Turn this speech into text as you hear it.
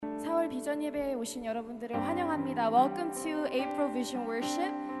4월 비전 예배에 오신 여러분들을 환영합니다. Welcome to April Vision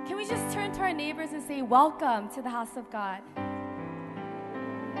Worship. Can we just turn to our neighbors and say welcome to the house of God?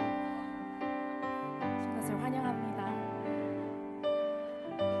 그것을 환영합니다.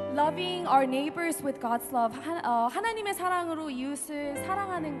 Loving our neighbors with God's love. 하나님의 사랑으로 이웃을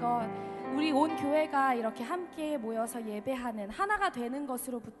사랑하는 것. 우리 온 교회가 이렇게 함께 모여서 예배하는 하나가 되는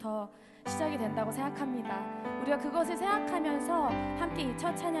것으로부터 시작이 된다고 생각합니다. 우리가 그것을 생각하면서 함께 이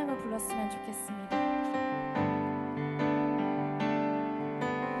첫 찬양을 불렀으면 좋겠습니다.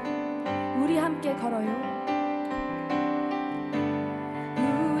 우리 함께 걸어요.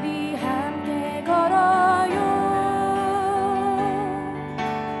 우리 함께 걸어요.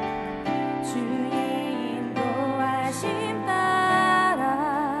 주의 인도하심 따라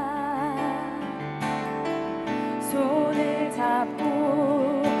손을 잡고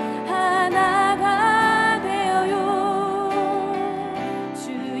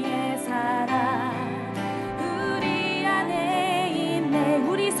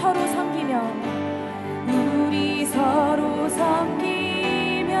서로 섬기며 우리 서로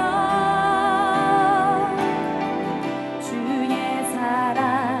섬기며 주의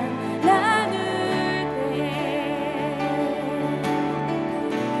사랑 나눌 때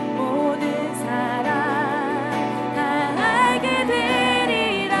모든 사랑 알게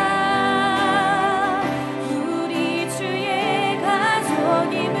되리라. 우리 주의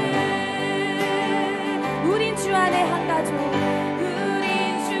가족임을 우린 주 안에 한 가족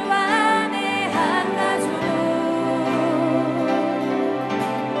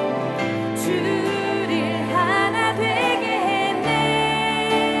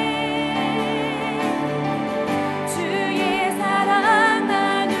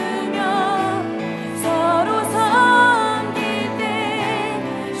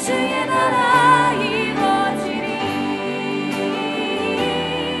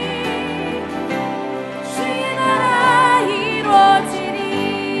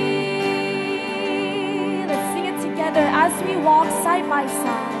as we walk side by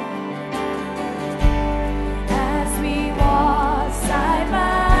side, as we walk side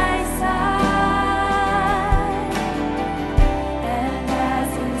by side, and as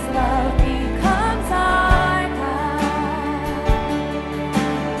His love becomes our guide,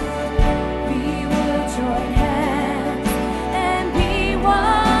 we will join hands and be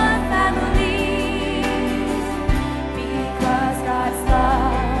one family, because God's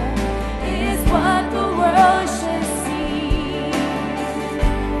love is what the world should.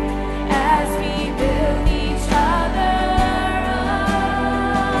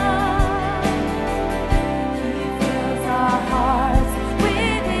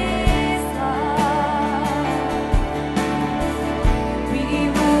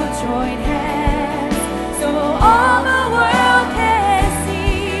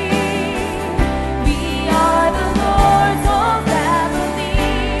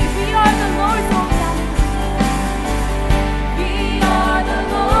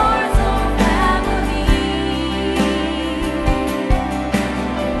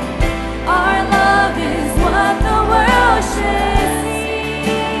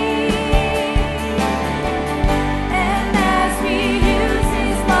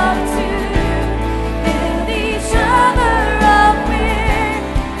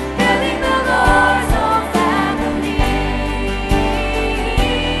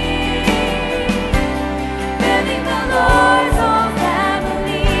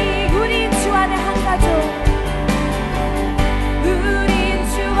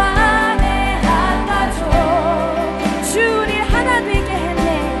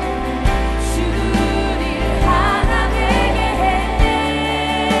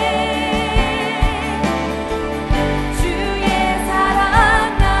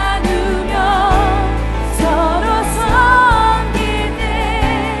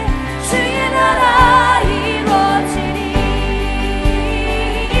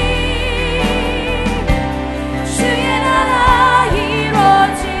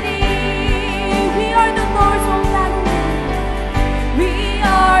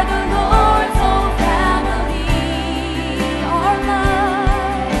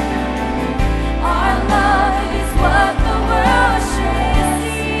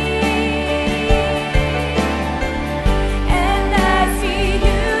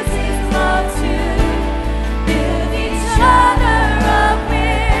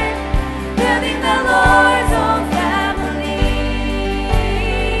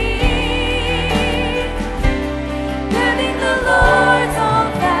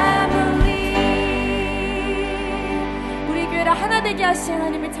 하신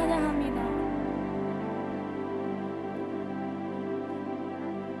하나님을 찬양합니다.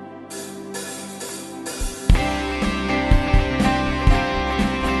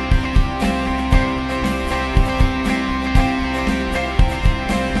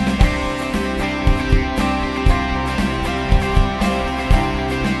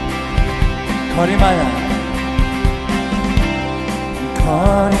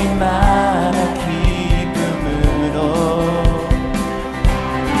 거리마다 기쁨으로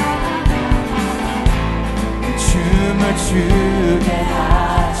춤을 추게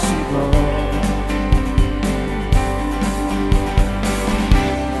하시고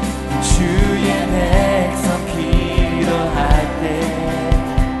주의 백성 기도할 때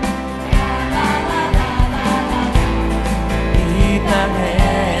이 땅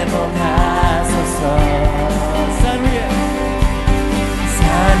회복하소서. 산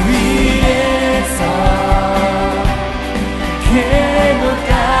위에서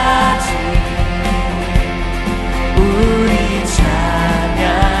계곡까지 우리 찬양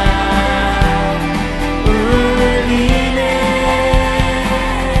울리네.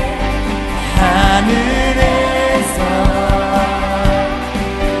 하늘에서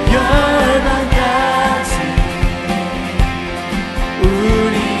열방까지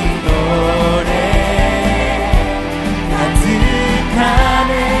우리 노래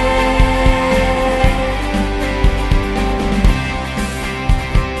가득하네.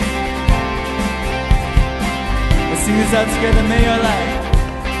 Let's sing this out together. May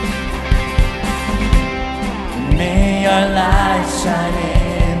our light shine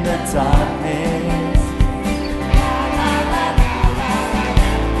in the darkness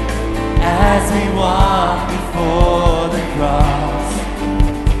as we walk before the cross.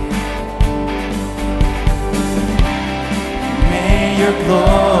 May your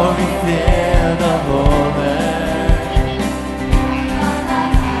glory fill the whole earth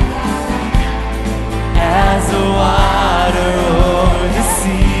as the water o'er the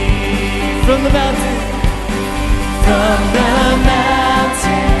sea. From the mountain, from the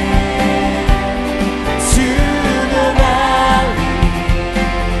mountain to the valley,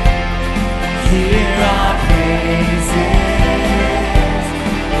 hear our praises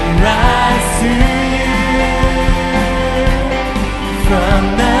rise to you. From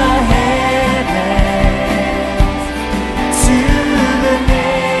the heavens to the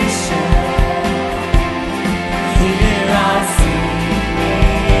nations, hear our singing.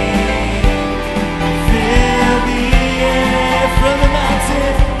 Fill the air. From the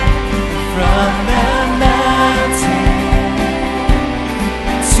mountain, from the mountain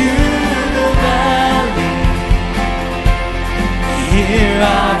to the valley, hear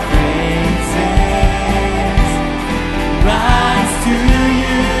our praises rise to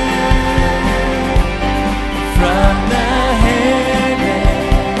you. From the heavens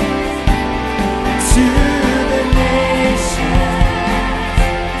to the nations,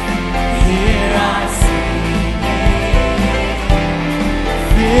 hear our singing.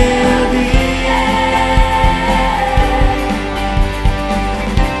 Fill the air.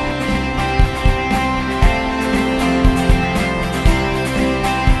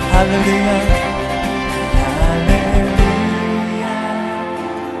 Hallelujah.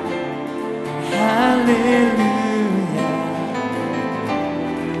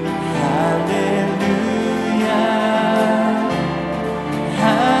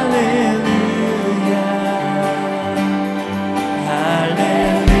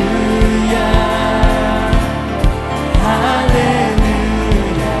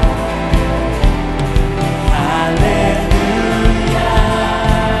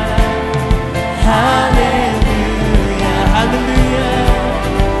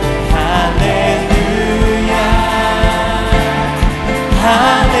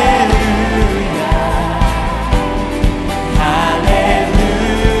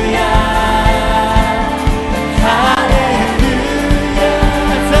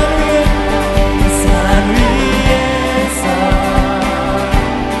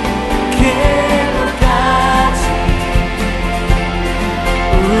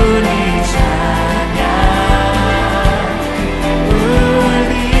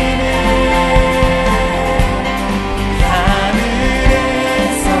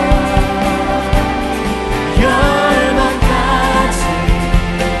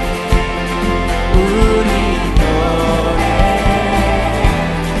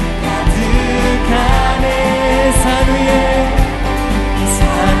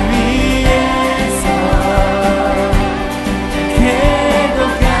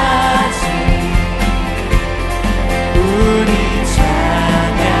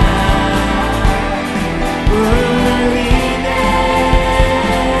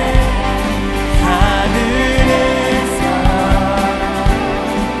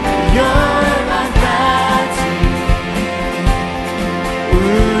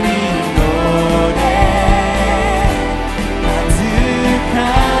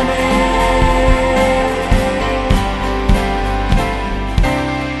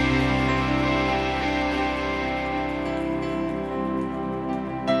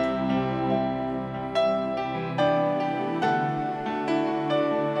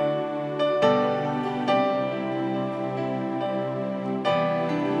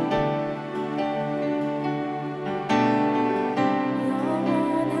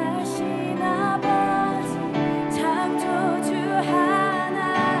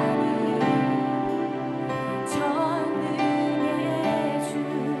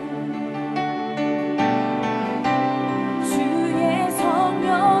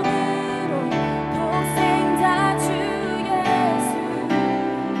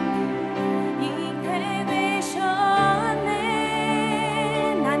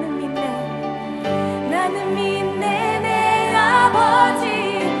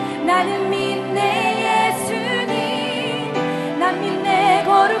 나는 믿네 예수님, 난 믿네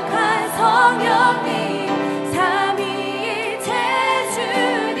거룩한 성령님, 삼위일체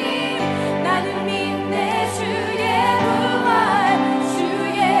주님, 나는 믿네 주의 부활, 주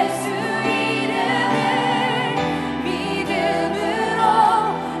예수 이름을 믿음으로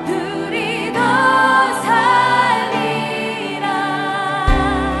우리 더 살리라.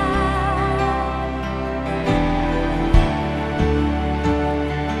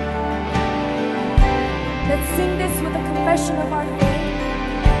 Let's sing this with a confession of our faith.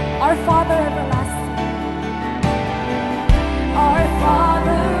 Our Father everlasting, our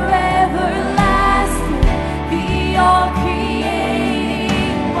Father everlasting, the all-creating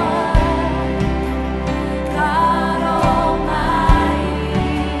one, God Almighty,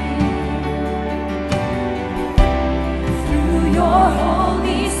 through your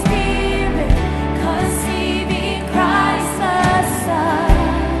Holy Spirit, conceiving Christ the Son,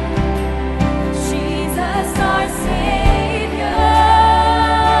 Jesus our Savior,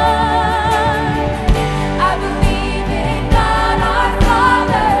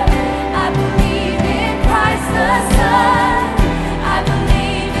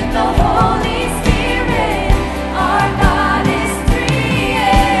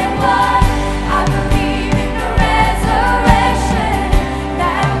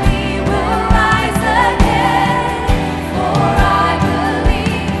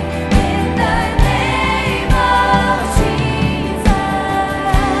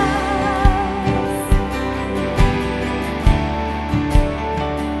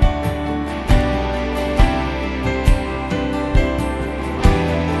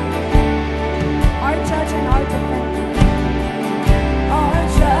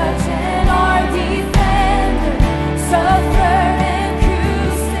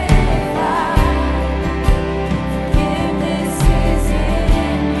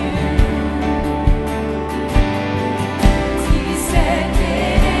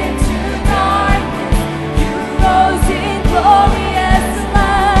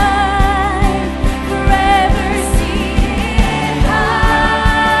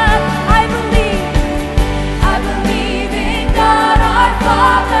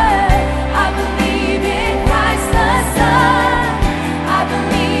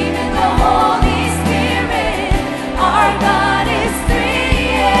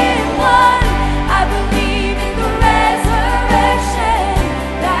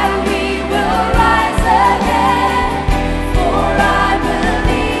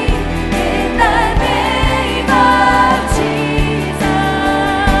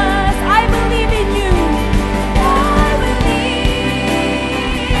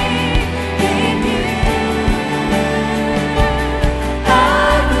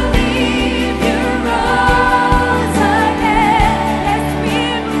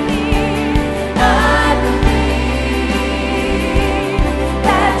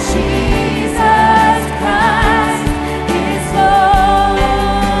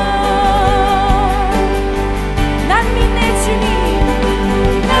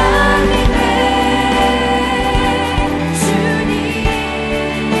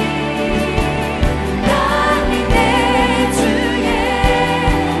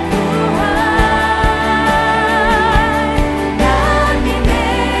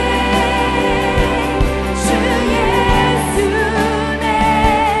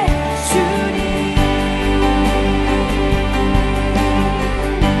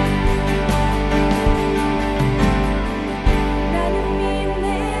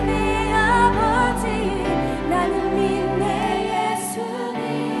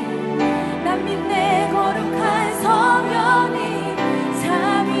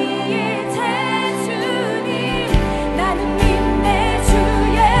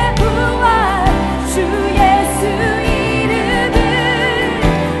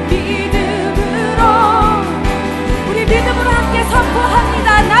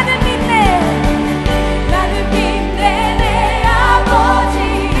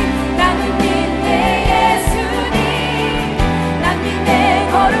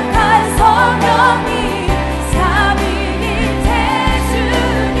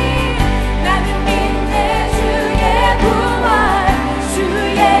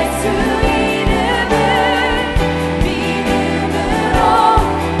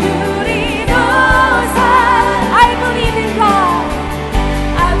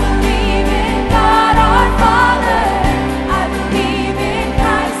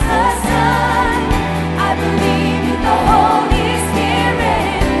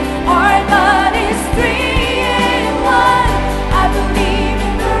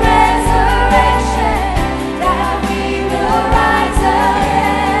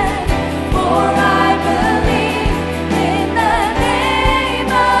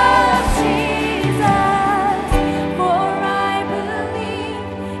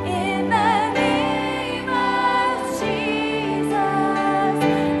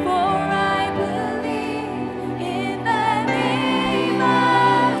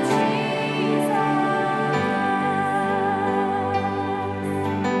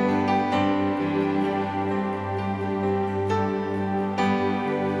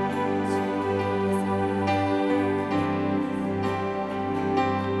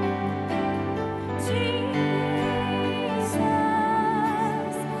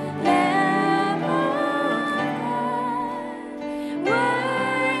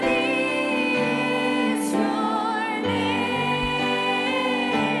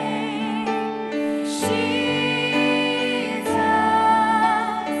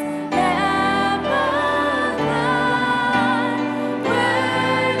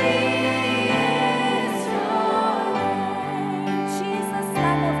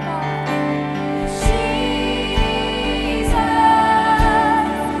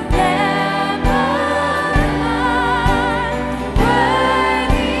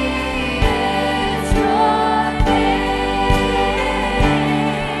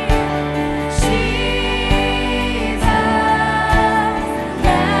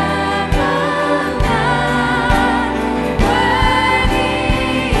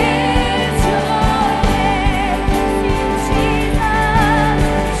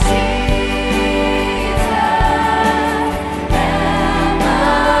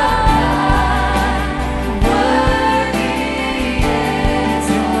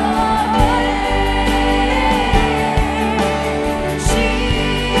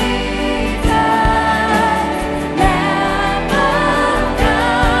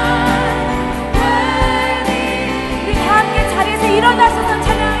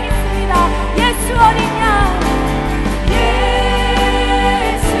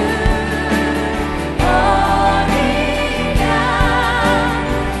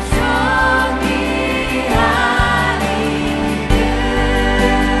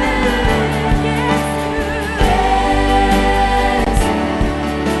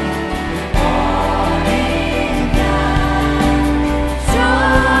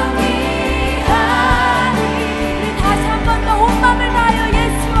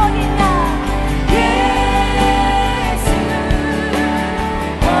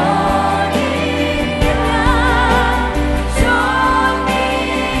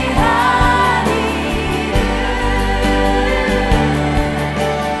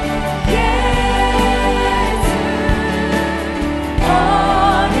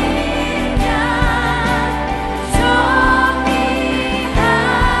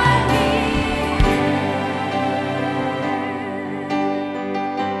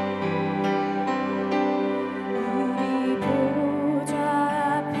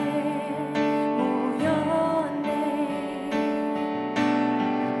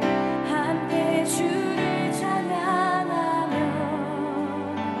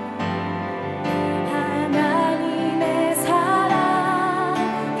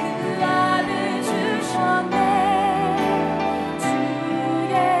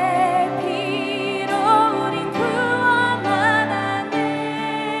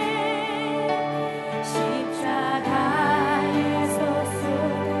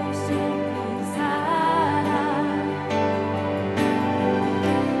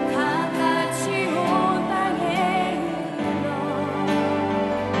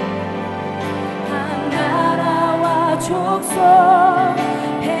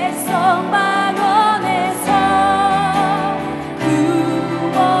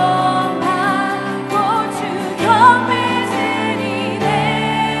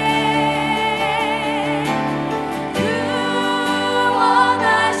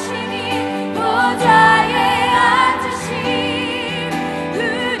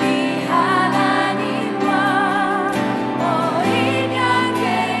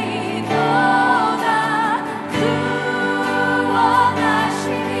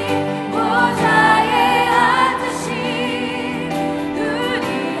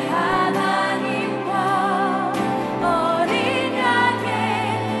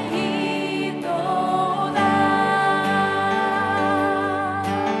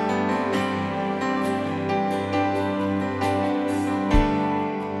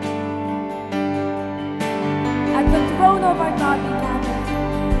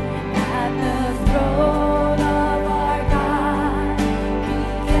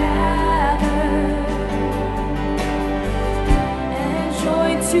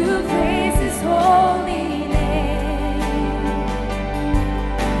 to praise His holy name.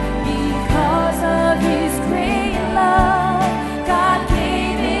 Because of His great love, God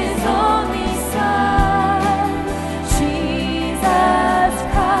gave His only Son. Jesus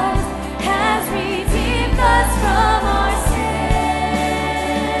Christ has redeemed us from our sins.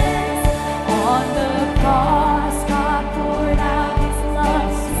 On the cross, God poured out His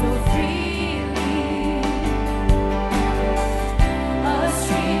love so freely, a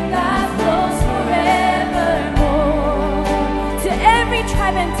stream that flows forevermore. To every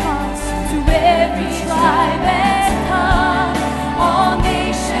tribe and tongue, to every tribe and tongue, all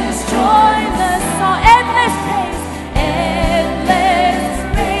nations join the song. Endless praise, endless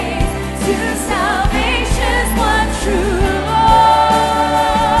praise to salvation's one true Lord.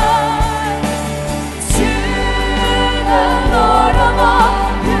 To the Lord of all,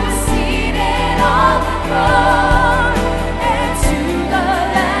 who's seated on the throne, and to the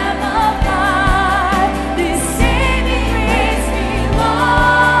Lamb of God, this saving grace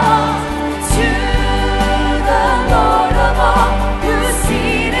belongs. To the Lord of all, who's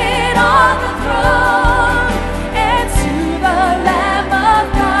seated on the throne, and to the Lamb of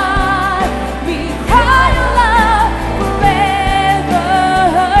God, we cry aloud forevermore.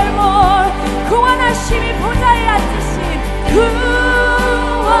 구원하심이 보좌에 앉으신,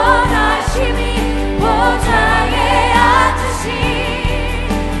 구원하심이 보좌에 앉으신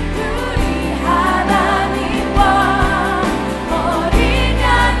우리 하나님과 어린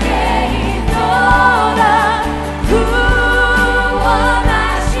양의 인도라.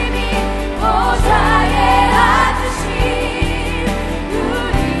 구원하심이 보좌에 앉으신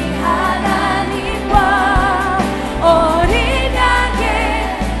우리 하나님과 어린 양의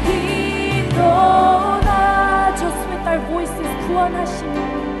인도다. Just with our voices, 구원하심이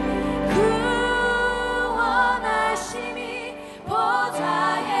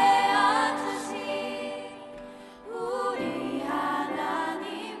보좌에 앉으신 우리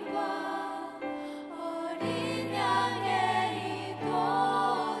하나님과 어린 양의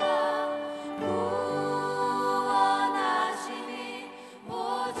인도다. 구원하심이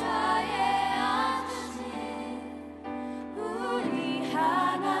보좌에 앉으신 우리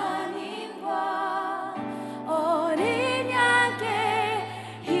하나님과 어린 양의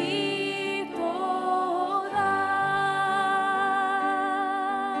인도다.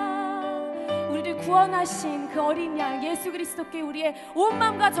 우리를 구원하신 그 어린 양 예수 그리스도께 우리의 온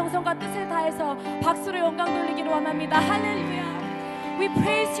마음과 정성과 뜻을 다해서 박수로 영광 돌리기를 원합니다. 할렐루야. We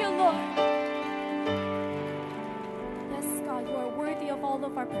praise you, Lord. Yes, God, you are worthy of all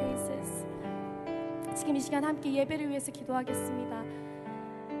of our praises. 지금 이 시간 함께 예배를 위해서 기도하겠습니다.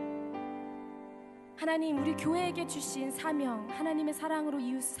 하나님, 우리 교회에게 주신 사명, 하나님의 사랑으로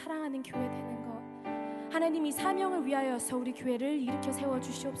이웃을 사랑하는 교회 되는 것, 하나님 이 사명을 위하여서 우리 교회를 일으켜 세워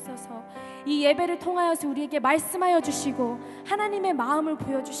주시옵소서. 이 예배를 통하여서 우리에게 말씀하여 주시고 하나님의 마음을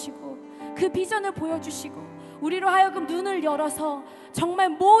보여주시고 그 비전을 보여주시고 우리로 하여금 눈을 열어서 정말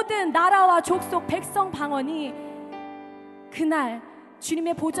모든 나라와 족속 백성 방언이 그날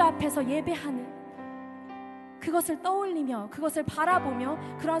주님의 보좌 앞에서 예배하는 그것을 떠올리며 그것을 바라보며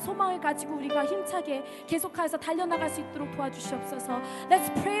그러한 소망을 가지고 우리가 힘차게 계속해서 달려나갈 수 있도록 도와주시옵소서. Let's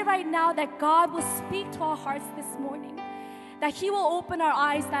pray right now that God will speak to our hearts this morning. That He will open our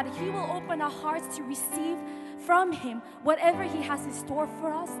eyes, that He will open our hearts to receive from Him whatever He has in store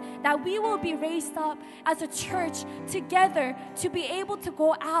for us. That we will be raised up as a church together to be able to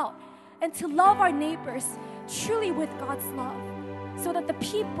go out and to love our neighbors truly with God's love. So that the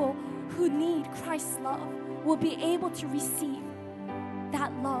people who need Christ's love will be able to receive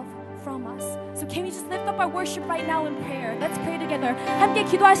that love from us. So can we just lift up our worship right now in prayer? Let's pray together. 함께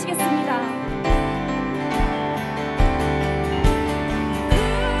기도하시겠습니다.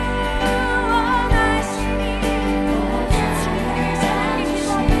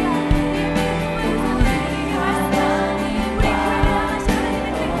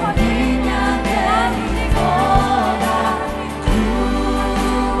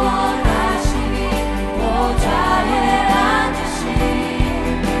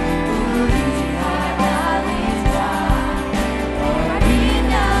 우리 하나님과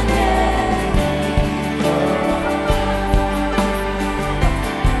어린 양의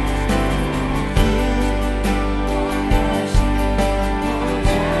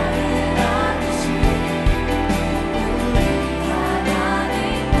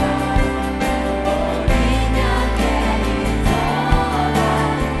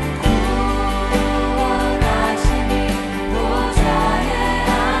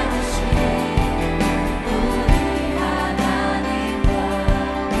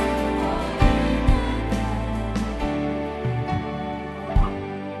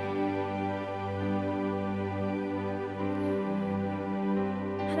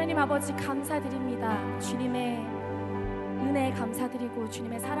하나님 아버지 감사드립니다. 주님의 은혜 감사드리고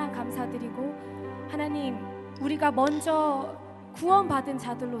주님의 사랑 감사드리고 하나님 우리가 먼저 구원받은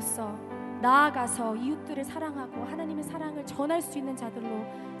자들로서 나아가서 이웃들을 사랑하고 하나님의 사랑을 전할 수 있는 자들로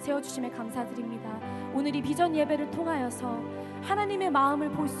세워주심에 감사드립니다. 오늘 이 비전 예배를 통하여서 하나님의 마음을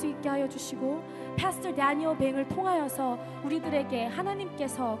볼 수 있게 하여 주시고 패스터 다니엘 뱅을 통하여서 우리들에게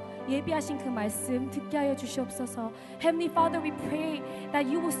하나님께서 예비하신 그 말씀 듣게 하여 주시옵소서. Heavenly Father, we pray that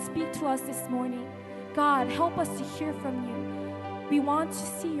you will speak to us this morning. God, help us to hear from you. We want to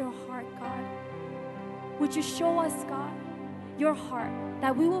see your heart, God. Would you show us, God, your heart,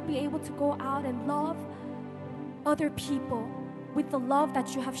 that we will be able to go out and love other people with the love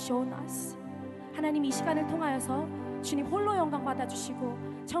that you have shown us. 하나님 이 시간을 통하여서 주님 홀로 영광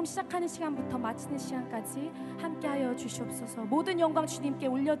받아주시고 처음 시작하는 시간부터 마치는 시간까지 함께하여 주시옵소서. 모든 영광 주님께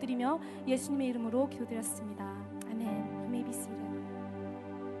올려드리며 예수님의 이름으로 기도드렸습니다. 아멘. You may be seated.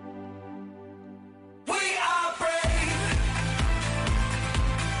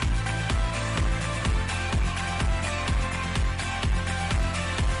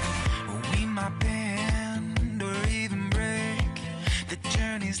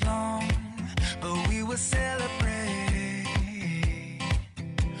 Long, but we will celebrate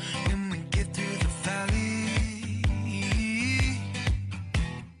when we get through the valley.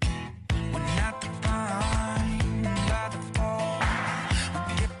 We're not defined by the fall.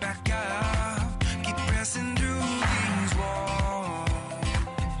 We'll get back up, keep pressing through these walls.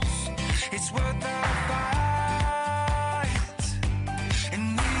 It's worth our fight,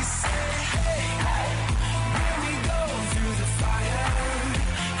 and we say, hey, hey, when we go through the fire.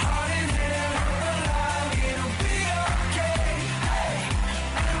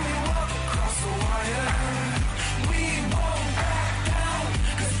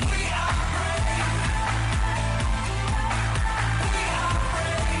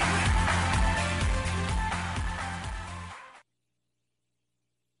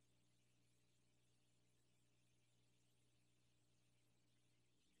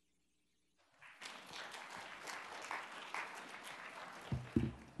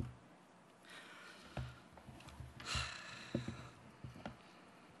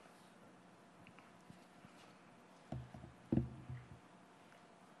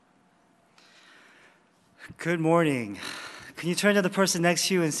 Good morning. Can you turn to the person next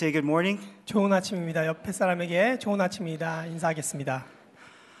to you and say good morning? 좋은 아침입니다. 옆에 사람에게 좋은 아침입니다. 인사하겠습니다.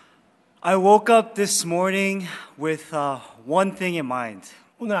 I woke up this morning with one thing in mind.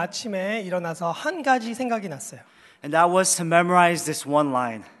 오늘 아침에 일어나서 한 가지 생각이 났어요. And that was to memorize this one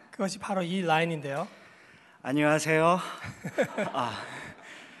line. 그것이 바로 이 라인인데요. 안녕하세요.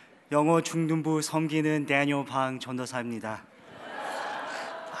 영어 중등부 섬기는 다니엘 방 전도사입니다.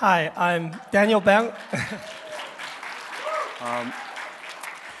 Hi, I'm Daniel Bang.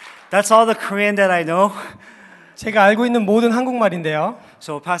 That's all the Korean that I know. 제가 알고 있는 모든 한국말인데요.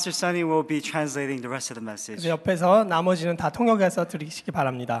 So Pastor Sunny will be translating the rest of the message. 그래서 옆에서 나머지는 다 통역해서 들으시기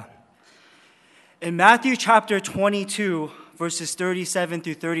바랍니다. In Matthew chapter 22, verses 37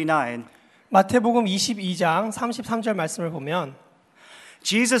 through 39, 마태복음 22장 33절 말씀을 보면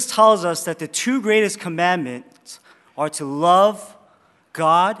Jesus tells us that the two greatest commandments are to love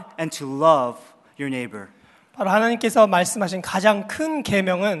God and to love your neighbor. 바로 하나님께서 말씀하신 가장 큰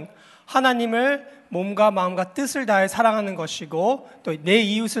계명은 하나님을 몸과 마음과 뜻을 다해 사랑하는 것이고 또 내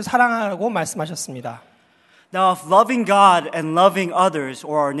이웃을 사랑하라고 말씀하셨습니다. Now, if loving God and loving others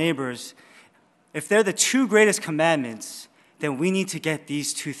or our neighbors, if they're the two greatest commandments, then we need to get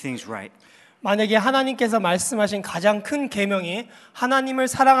these two things right. 만약에 하나님께서 말씀하신 가장 큰 계명이 하나님을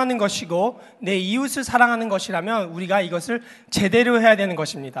사랑하는 것이고 내 이웃을 사랑하는 것이라면 우리가 이것을 제대로 해야 되는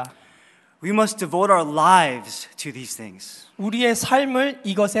것입니다. We must devote our lives to these things. 우리의 삶을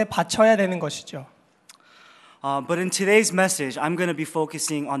이것에 바쳐야 되는 것이죠. But in today's message, I'm going to be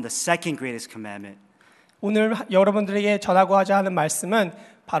focusing on the second greatest commandment. 오늘 여러분들에게 전하고자 하는 말씀은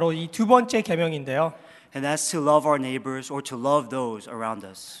바로 이 두 번째 계명인데요. And that's to love our neighbors or to love those around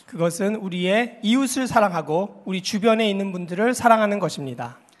us. 그것은 우리의 이웃을 사랑하고 우리 주변에 있는 분들을 사랑하는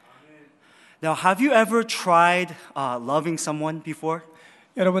것입니다. Now, have you ever tried loving someone before?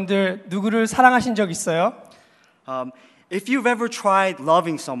 여러분들 누구를 사랑하신 적 있어요? If you've ever tried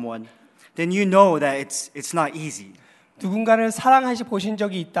loving someone, then you know that it's not easy. 누군가를 사랑하시 보신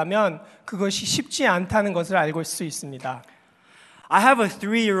적이 있다면 그것이 쉽지 않다는 것을 알고 있을 수 있습니다. I have a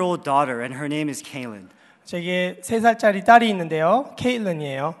 3-year-old daughter and her name is Kaylin. 제게 3살짜리 딸이 있는데요.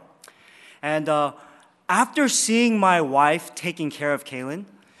 케일런이에요. And after seeing my wife taking care of Kaylin,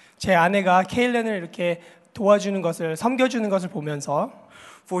 제 아내가 케일런을 이렇게 도와주는 것을 섬겨주는 것을 보면서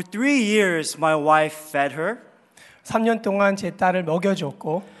for 3 years my wife fed her, 3년 동안 제 딸을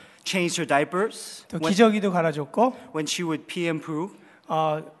먹여줬고 changed her diapers 또 기저귀도 갈아줬고 when she would pee and poo.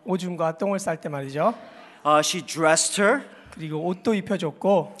 오줌과 똥을 쌀 때 말이죠. She dressed her, 그리고 옷도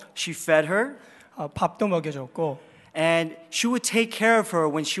입혀줬고 she fed her, 밥도 먹여줬고 and she would take care of her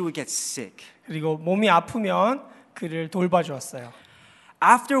when she would get sick. 그리고 몸이 아프면 그를 돌봐주었어요.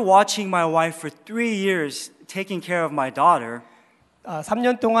 After watching my wife for 3 years taking care of my daughter,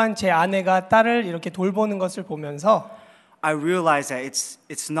 3년 동안 제 아내가 딸을 이렇게 돌보는 것을 보면서 I realized that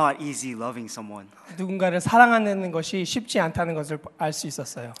it's not easy loving someone. 누군가를 사랑하는 것이 쉽지 않다는 것을 알 수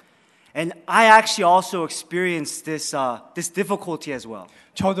있었어요. And I actually also experienced this difficulty as well.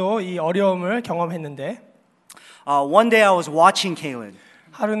 저도 이 어려움을 경험했는데 One day I was watching Kaylin,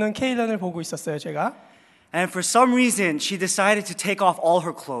 하루는 케일런을 보고 있었어요, 제가. and for some reason she decided to take off all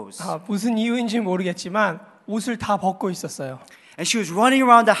her clothes. 무슨 이유인지 모르겠지만 옷을 다 벗고 있었어요. And she was running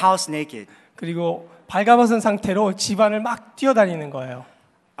around the house naked. 그리고 발가벗은 상태로 집안을 막 뛰어다니는 거예요.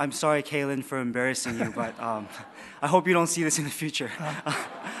 I'm sorry, Kaylin, for embarrassing you, but I hope you don't see this in the future.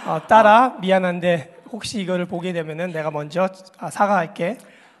 딸아, 미안한데 혹시 이거를 보게 되면은 내가 먼저 사과할게.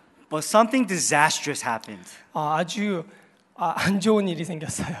 But something disastrous happened. 아주 안 좋은 일이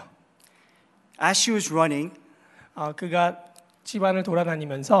생겼어요. As she was running, 그가 집안을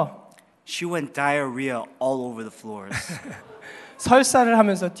돌아다니면서 she went diarrhea all over the floors. 설사를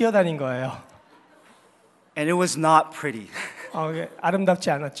하면서 뛰어다닌 거예요. And it was not pretty. 아름답지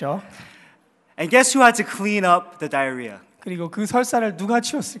않았죠. And guess who had to clean up the diarrhea? 그리고 그 설사를 누가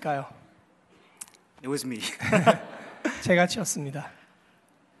치웠을까요? It was me. 제가 치웠습니다.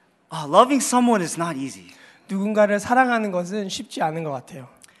 Loving someone is not easy. 누군가를 사랑하는 것은 쉽지 않은 것 같아요.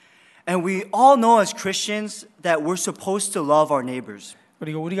 And we all know as Christians that we're supposed to love our neighbors.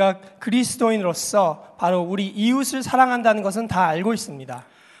 그리고 우리가 그리스도인으로서 바로 우리 이웃을 사랑한다는 것은 다 알고 있습니다.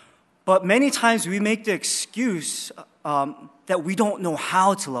 But many times we make the excuse that we don't know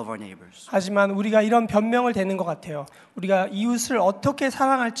how to love our neighbors. 하지만 우리가 이런 변명을 대는 것 같아요. 우리가 이웃을 어떻게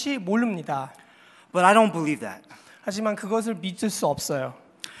사랑할지 모릅니다. But I don't believe that. 하지만 그것을 믿을 수 없어요.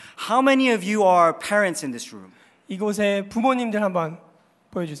 How many of you are parents in this room? 이곳에 부모님들 한번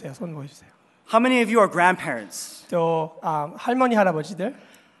보여주세요. 손 보여주세요. How many of you are grandparents? 또 할머니 할아버지들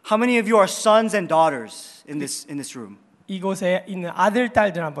How many of you are sons and daughters in this room? 이곳에 있는 아들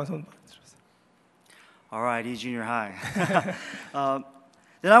딸들 한번 손 보여주세요. All right, E Junior High.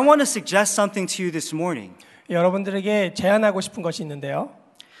 Then I want to suggest something to you this morning. 여러분들에게 제안하고 싶은 것이 있는데요.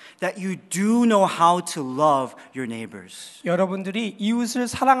 That you do know how to love your neighbors. 여러분들이 이웃을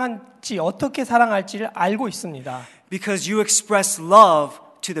사랑할지 어떻게 사랑할지를 알고 있습니다. Because you express love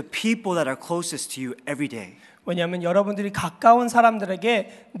to the people that are closest to you every day. 왜냐하면 여러분들이 가까운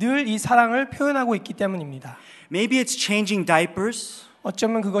사람들에게 늘 이 사랑을 표현하고 있기 때문입니다. Maybe it's changing diapers.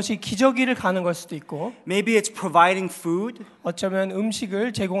 어쩌면 그것이 기저귀를 가는 걸 수도 있고 Maybe it's providing food. 어쩌면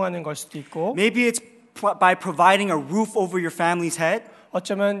음식을 제공하는 걸 수도 있고 Maybe it's by providing a roof over your family's head.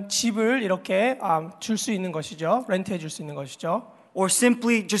 어쩌면 집을 이렇게 줄 수 있는 것이죠. 렌트해 줄 수 있는 것이죠. Or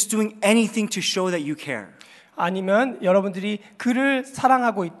simply just doing anything to show that you care. 아니면 여러분들이 그를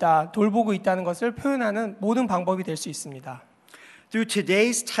사랑하고 있다, 돌보고 있다는 것을 표현하는 모든 방법이 될 수 있습니다. Through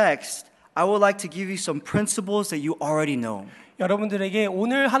today's text, I would like to give you some principles that you already know. 여러분들에게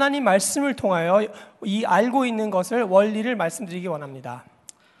오늘 하나님 말씀을 통하여 이 알고 있는 것을 원리를 말씀드리기 원합니다.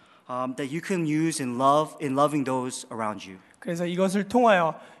 That you can use in loving those around you. 그래서 이것을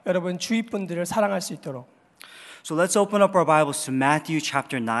통하여 여러분 주위 분들을 사랑할 수 있도록. So let's open up our Bibles to Matthew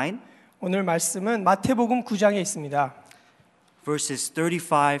chapter 9. 오늘 말씀은 마태복음 9장에 있습니다. Verses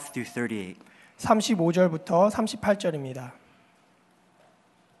 35 through 38. 35절부터 38절입니다.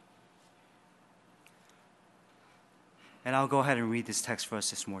 And I'll go ahead and read this text for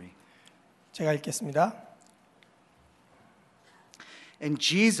us this morning. 제가 읽겠습니다. And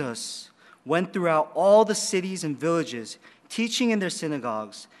Jesus went throughout all the cities and villages, teaching in their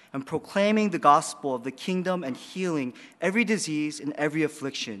synagogues and proclaiming the gospel of the kingdom and healing every disease and every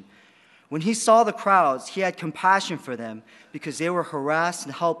affliction. When he saw the crowds, he had compassion for them because they were harassed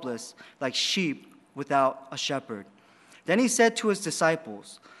and helpless like sheep without a shepherd. Then he said to his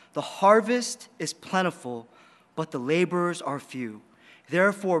disciples, "The harvest is plentiful, but the laborers are few.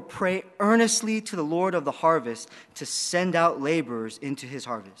 Therefore pray earnestly to the Lord of the harvest to send out laborers into his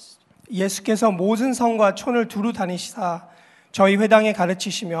harvest." 예수께서 모든 성과 촌을 두루 다니시사 저희 회당에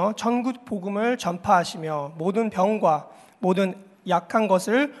가르치시며 천국 복음을 전파하시며 모든 병과 모든 약한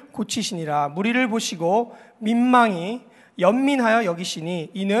것을 고치시니라. 무리를 보시고 민망히 연민하여 여기시니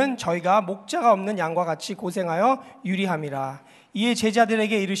이는 저희가 목자가 없는 양과 같이 고생하여 유리함이라. 이에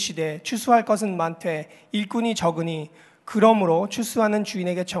제자들에게 이르시되 추수할 것은 많되 일꾼이 적으니 그러므로 추수하는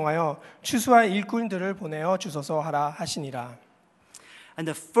주인에게 청하여 추수할 일꾼들을 보내어 주소서 하라 하시니라.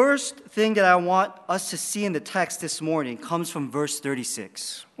 And the first thing that I want us to see in the text this morning comes from verse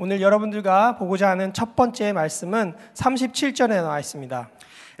 36. 오늘 여러분들과 보고자 하는 첫 번째 말씀은 37절에 나와 있습니다.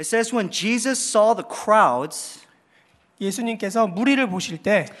 It says, when Jesus saw the crowds, 예수님께서 무리를 보실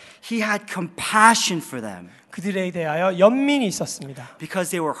때 he had compassion for them 그들에 대하여 연민이 있었습니다. because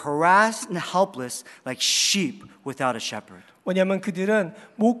they were harassed and helpless like sheep without a shepherd. 왜냐하면 그들은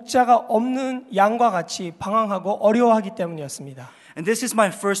목자가 없는 양과 같이 방황하고 어려워하기 때문이었습니다. And this is my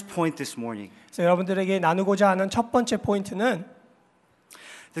first point this morning. 그래서 여러분들에게 나누고자 하는 첫 번째 포인트는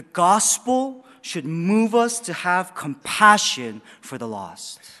The gospel should move us to have compassion for the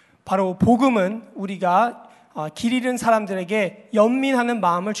lost. 바로 복음은 우리가 길 잃은 사람들에게 연민하는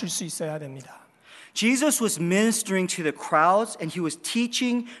마음을 줄 수 있어야 됩니다. Jesus was ministering to the crowds and he was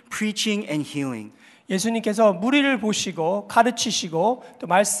teaching, preaching, and healing. 예수님께서 무리를 보시고 가르치시고 또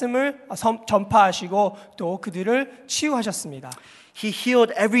말씀을 전파하시고 또 그들을 치유하셨습니다. He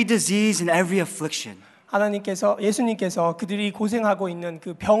healed every disease and every affliction. 예수님께서 그들이 고생하고 있는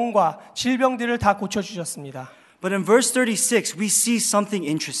그 병과 질병들을 다 고쳐주셨습니다. But in verse 36, we see something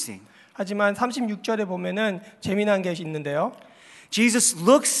interesting. 하지만 36절에 보면은 재미난 게 있는데요. Jesus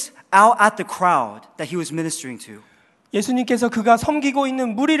looks out at the crowd that he was ministering to. 예수님께서 그가 섬기고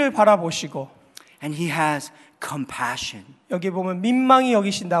있는 무리를 바라보시고 And he has compassion. 여기 보면 민망히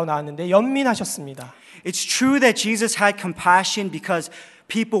여기신다고 나왔는데 연민하셨습니다. It's true that Jesus had compassion because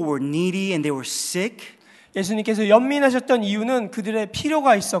people were needy and they were sick. 예수님께서 연민하셨던 이유는 그들의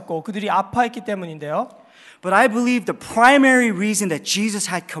필요가 있었고 그들이 아파했기 때문인데요. But I believe the primary reason that Jesus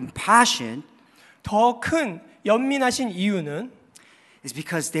had compassion 더 큰 연민하신 이유는 is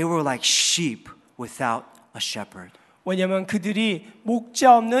because they were like sheep without a shepherd. 왜냐하면 그들이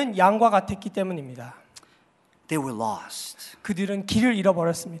목자 없는 양과 같았기 때문입니다. They were lost. 그들은 길을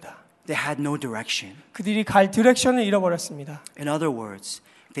잃어버렸습니다. They had no direction. 그들이 갈 디렉션을 잃어버렸습니다. In other words,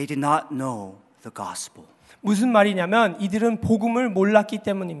 they did not know the gospel. 무슨 말이냐면 이들은 복음을 몰랐기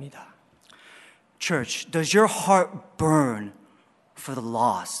때문입니다. Church, does your heart burn for the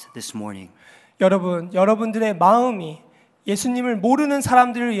lost this morning? 여러분들의 마음이 예수님을 모르는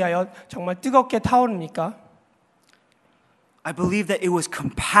사람들을 위하여 정말 뜨겁게 타오릅니까? I believe that it was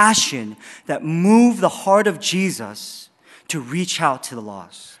compassion that moved the heart of Jesus to reach out to the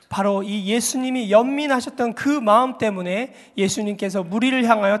lost. 바로 이 예수님이 연민하셨던 그 마음 때문에 예수님께서 무리를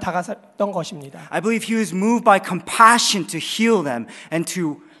향하여 다가섰던 것입니다. I believe he was moved by compassion to heal them and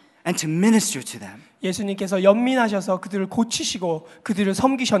to minister to them. 예수님께서 연민하셔서 그들을 고치시고 그들을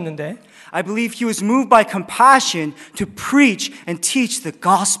섬기셨는데 I believe he was moved by compassion to preach and teach the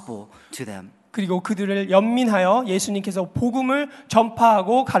gospel to them. 그리고 그들을 연민하여 예수님께서 복음을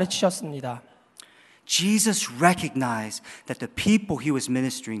전파하고 가르치셨습니다. Jesus recognized that the people he was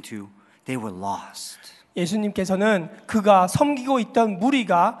ministering to, they were lost. 예수님께서는 그가 섬기고 있던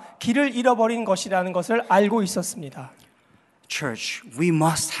무리가 길을 잃어버린 것이라는 것을 알고 있었습니다. Church, we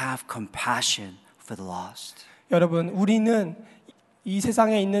must have compassion for the lost. 여러분, 우리는 이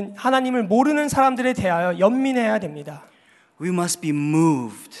세상에 있는 하나님을 모르는 사람들에 대하여 연민해야 됩니다. We must be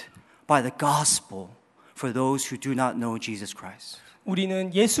moved by the gospel for those who do not know Jesus Christ.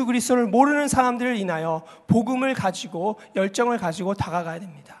 우리는 예수 그리스도를 모르는 사람들을 인하여 복음을 가지고 열정을 가지고 다가가야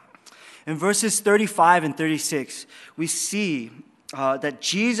됩니다. In verses 35 and 36, we see that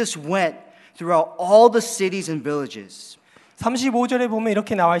Jesus went throughout all the cities and villages. 35절에 보면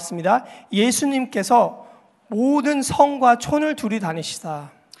이렇게 나와 있습니다. 예수님께서 모든 성과 촌을 두루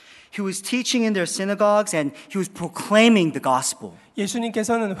다니시다. He was teaching in their synagogues and he was proclaiming the gospel.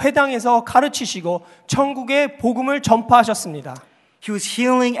 예수님께서는 회당에서 가르치시고 천국의 복음을 전파하셨습니다. He was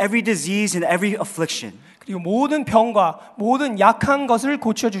healing every disease and every affliction. 그리고 모든 병과 모든 약한 것을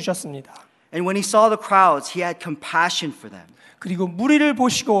고쳐 주셨습니다. And when he saw the crowds, he had compassion for them. 그리고 무리를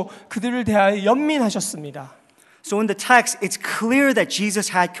보시고 그들을 대하여 연민하셨습니다. So in the text, it's clear that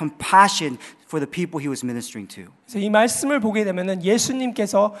Jesus had compassion for the people he was ministering to. 그래서 이 말씀을 보게 되면은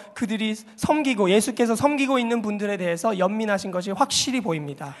예수께서 예수께서 섬기고 있는 분들에 대해서 연민하신 것이 확실히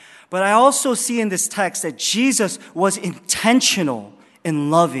보입니다. But I also see in this text that Jesus was intentional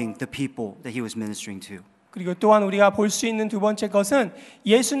in loving the people that he was ministering to. 그리고 또한 우리가 볼 수 있는 두 번째 것은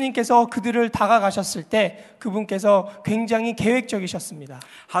예수님께서 그들을 다가가셨을 때 그분께서 굉장히 계획적이셨습니다.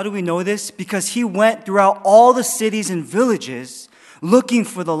 How do we know this? Because he went throughout all the cities and villages looking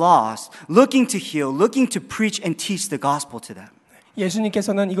for the lost, looking to heal, looking to preach and teach the gospel to them.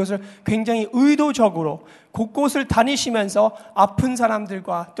 예수님께서는 이것을 굉장히 의도적으로 곳곳을 다니시면서 아픈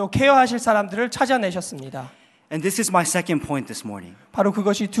사람들과 또 케어하실 사람들을 찾아내셨습니다. And this is my second point this morning. 바로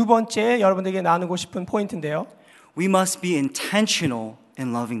그것이 두 번째 여러분들에게 나누고 싶은 포인트인데요. we must be intentional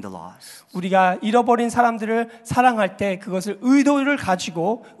in loving the lost. 우리가 잃어버린 사람들을 사랑할 때 그것을 의도를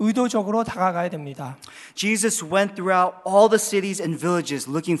가지고 의도적으로 다가가야 됩니다. Jesus went throughout all the cities and villages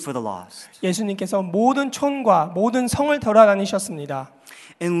looking for the lost. 예수님께서 모든 촌과 모든 성을 돌아다니셨습니다.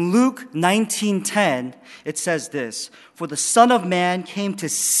 In Luke 19:10, it says this, "For the Son of Man came to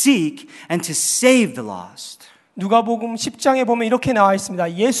seek and to save the lost." 누가복음 10장에 보면 이렇게 나와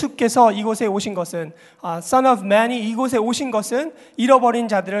있습니다. 예수께서 이곳에 오신 것은 Son of Man이 이곳에 오신 것은 잃어버린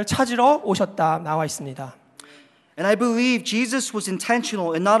자들을 찾으러 오셨다 나와 있습니다. And I believe Jesus was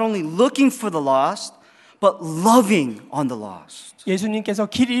intentional in not only looking for the lost, but loving on the lost. 예수님께서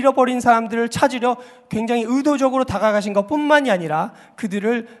길 잃어버린 사람들을 찾으려 굉장히 의도적으로 다가가신 것뿐만이 아니라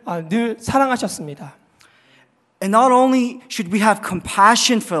그들을 늘 사랑하셨습니다. And not only should we have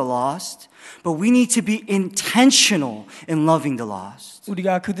compassion for the lost, but we need to be intentional in loving the lost.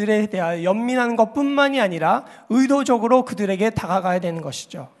 우리가 그들에 대하여 연민하는 것뿐만이 아니라 의도적으로 그들에게 다가가야 되는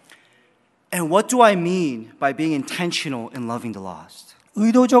것이죠. And what do I mean by being intentional in loving the lost?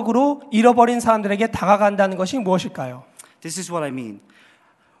 의도적으로 잃어버린 사람들에게 다가간다는 것이 무엇일까요? This is what I mean.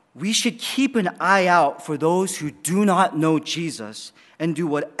 We should keep an eye out for those who do not know Jesus and do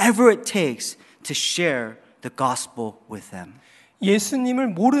whatever it takes to share the gospel with them. 예수님을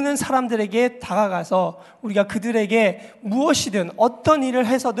모르는 사람들에게 다가가서 우리가 그들에게 무엇이든 어떤 일을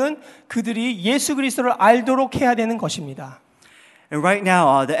해서든 그들이 예수 그리스도를 알도록 해야 되는 것입니다. And right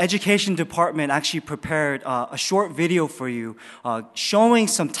now, the education department actually prepared a short video for you showing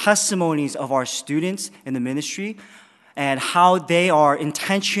some testimonies of our students in the ministry and how they are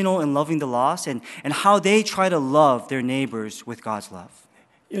intentional in loving the lost and how they try to love their neighbors with God's love.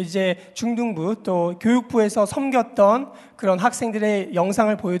 이제 중등부 또 교육부에서 섬겼던 그런 학생들의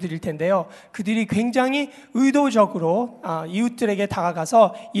영상을 보여드릴 텐데요. 그들이 굉장히 의도적으로 이웃들에게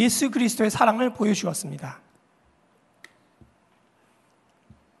다가가서 예수 그리스도의 사랑을 보여주었습니다.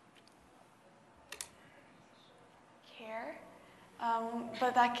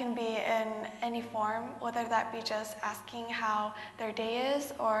 But that can be in any form, whether that be just asking how their day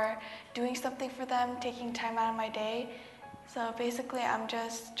is or doing something for them, taking time out of my day. So basically, I'm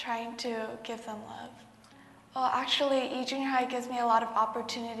just trying to give them love. Well, actually, eJunior High gives me a lot of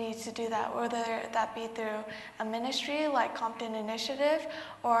opportunities to do that, whether that be through a ministry like Compton Initiative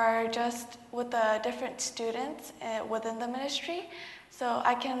or just with the different students within the ministry. So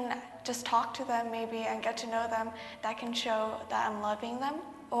I can just talk to them maybe and get to know them. That can show that I'm loving them.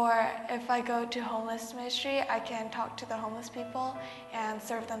 Or if I go to homeless ministry, I can talk to the homeless people and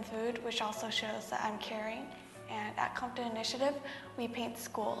serve them food, which also shows that I'm caring. And at Compton Initiative, we paint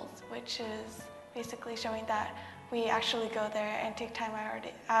schools, which is basically showing that we actually go there and take time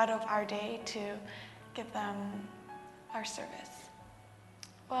out of our day to give them our service.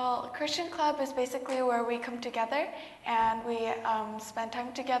 Well, Christian Club is basically where we come together and we spend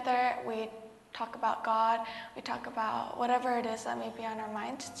time together. We talk about God. We talk about whatever it is that may be on our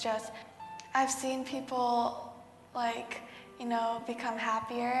minds. It's just, I've seen people become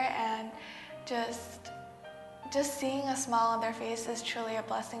happier and just seeing a smile on their face is truly a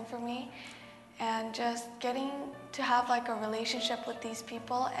blessing for me. And just getting to have a relationship with these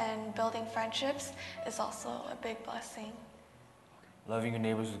people and building friendships is also a big blessing. Loving your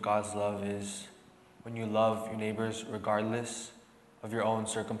neighbors with God's love is when you love your neighbors regardless of your own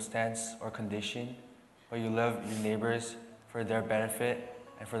circumstance or condition, but you love your neighbors for their benefit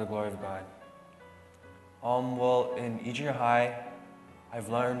and for the glory of God. Well, in eJunior High, I've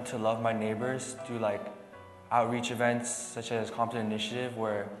learned to love my neighbors through outreach events such as Compton Initiative,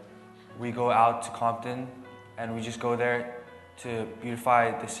 where we go out to Compton and we just go there to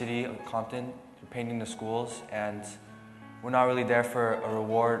beautify the city of Compton, painting the schools, and we're not really there for a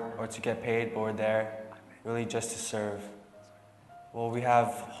reward or to get paid, but we're there really just to serve. Well, we have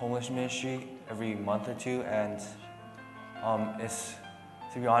homeless ministry every month or two, and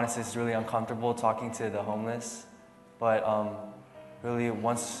to be honest, it's really uncomfortable talking to the homeless, but really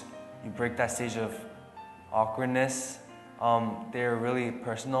once you break that stage of awkwardness, they're really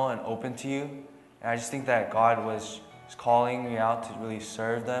personal and open to you, and I just think that God was just calling me out to really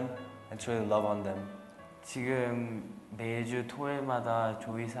serve them and to really love on them. 지금 매주 토요일마다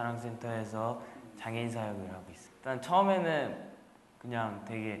조이사랑센터에서 장애인 사역을 하고 있어요. 일단 처음에는 그냥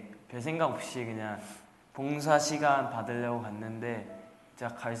되게 별 생각 없이 그냥 봉사 시간 받으려고 갔는데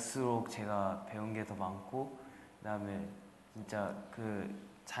진짜 갈수록 제가 배운 게 더 많고 그다음에 진짜 그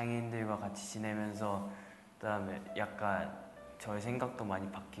장애인들과 같이 지내면서 그다음에 약간 저의 생각도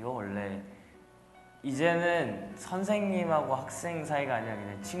많이 바뀌고 원래 이제는 선생님하고 학생 사이가 아니라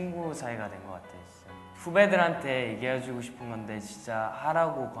그냥 친구 사이가 된 것 같아요. 진짜. 후배들한테 얘기해주고 싶은 건데 진짜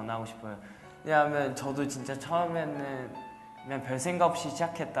하라고 권하고 싶어요. 왜냐하면 저도 진짜 처음에는 그냥 별 생각 없이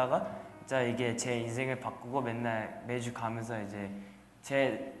시작했다가 진짜 이게 제 인생을 바꾸고 맨날 매주 가면서 이제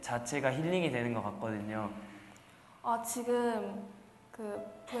제 자체가 힐링이 되는 것 같거든요. 지금 그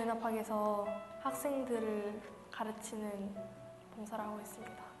부에나팍에서 학생들을 가르치는 봉사를 하고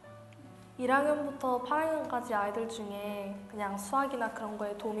있습니다. 1학년부터 8학년까지 아이들 중에 그냥 수학이나 그런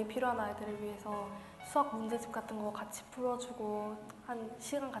거에 도움이 필요한 아이들을 위해서 수학 문제집 같은 거 같이 풀어주고 한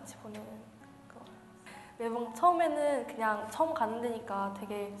시간 같이 보내는 거. 매번 처음에는 그냥 처음 가는 데니까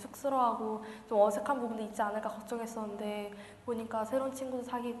되게 쑥스러워하고 좀 어색한 부분도 있지 않을까 걱정했었는데 보니까 새로운 친구도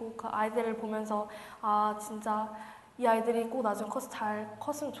사귀고 그 아이들을 보면서 진짜 이 아이들이 꼭 나중에 커서 잘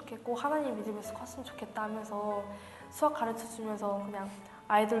컸으면 좋겠고 하나님 믿으면서 컸으면 좋겠다 하면서 수학 가르쳐주면서 그냥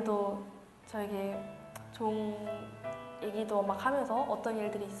아이들도 저에게 좋은 얘기도 막 하면서 어떤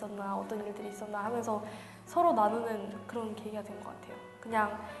일들이 있었나 하면서 서로 나누는 그런 계기가 된 것 같아요.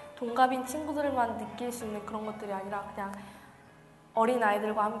 그냥 동갑인 친구들만 느낄 수 있는 그런 것들이 아니라 그냥 어린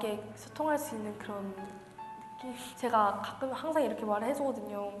아이들과 함께 소통할 수 있는 그런 느낌. 제가 가끔 항상 이렇게 말을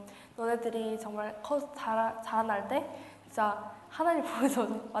해주거든요. 너네들이 정말 커서 자라날 때 진짜 하나님 보면서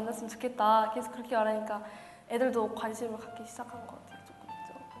만났으면 좋겠다. 계속 그렇게 말하니까 애들도 관심을 갖기 시작한 것 같아요.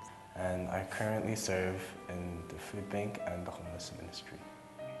 And I currently serve in the food bank and the homeless ministry.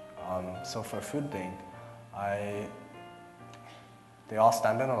 So for food bank, they all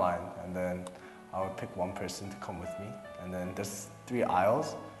stand in a line, and then I would pick one person to come with me, and then there's 3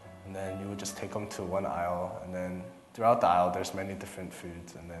 aisles, and then you would just take them to one aisle, and then throughout the aisle there's many different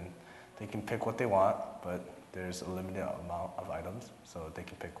foods, and then they can pick what they want, but there's a limited amount of items, so they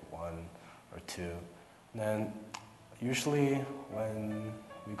can pick 1 or 2. And then usually when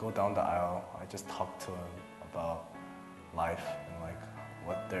we go down the aisle, I just talk to them about life and like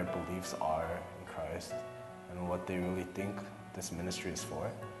what their beliefs are in Christ and what they really think this ministry is for.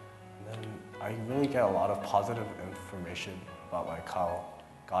 And then I really get a lot of positive information about like how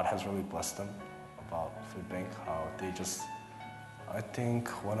God has really blessed them about Food Bank, how they just, I think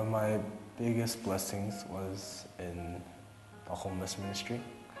one of my biggest blessings was in the homeless ministry.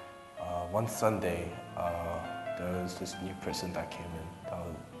 One Sunday, there was this new person that came in that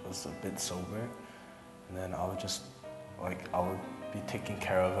was a bit sober, and then I would just I would be taking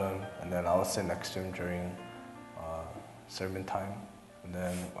care of him, and then I would sit next to him during sermon time, and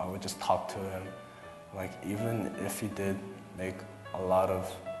then I would just talk to him, like even if he did make a lot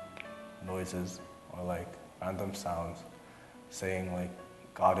of noises or like random sounds saying like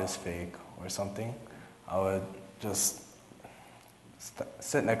God is fake or something, I would just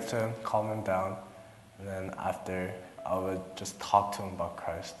sit next to him, calm him down, and then after I would just talk to him about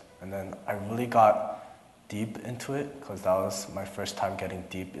Christ. And then I really got deep into it because that was my first time getting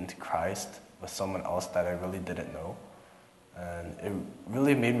deep into Christ with someone else that I really didn't know. And it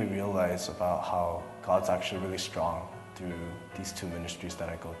really made me realize about how God's actually really strong through these 2 ministries that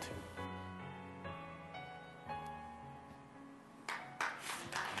I go to.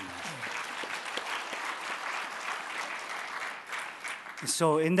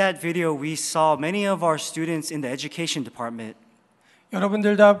 So in that video, we saw many of our students in the education department.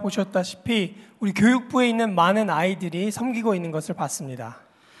 여러분들 다 보셨다시피 우리 교육부에 있는 많은 아이들이 섬기고 있는 것을 봤습니다.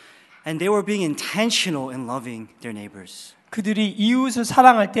 And they were being intentional in loving their neighbors. 그들이 이웃을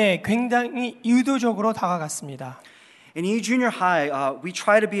사랑할 때 굉장히 의도적으로 다가갔습니다. In EU Junior High, we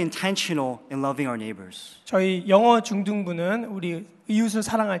try to be intentional in loving our neighbors. 저희 영어 중등부는 우리 이웃을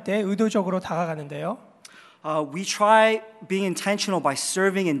사랑할 때 의도적으로 다가가는데요. We try being intentional by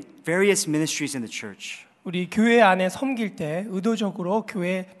serving in various ministries in the church. 우리 교회 안에 섬길 때 의도적으로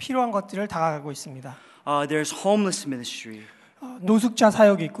교회에 필요한 것들을 다가가고 있습니다. There's homeless ministry. 노숙자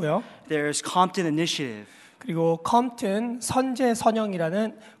사역이 있고요. There's Compton Initiative. 그리고 컴튼 선제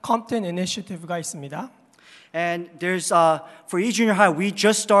선영이라는 컴튼 이니셔티브가 있습니다. And there's for EU Junior High, we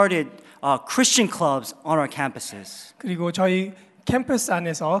just started Christian clubs on our campuses. 그리고 저희 캠퍼스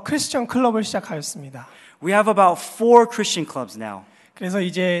안에서 크리스천 클럽을 시작하였습니다. We have about 4 Christian clubs now. 그래서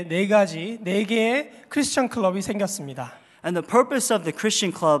이제 4개의 크리스천 클럽이 생겼습니다. And the purpose of the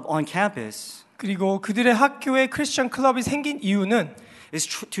Christian club on campus 그리고 그들의 학교에 크리스천 클럽이 생긴 이유는 is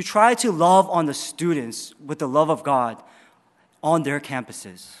to try to love on the students with the love of God on their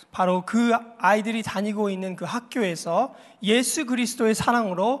campuses. 바로 그 아이들이 다니고 있는 그 학교에서 예수 그리스도의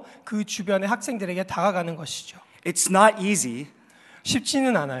사랑으로 그 주변의 학생들에게 다가가는 것이죠. It's not easy.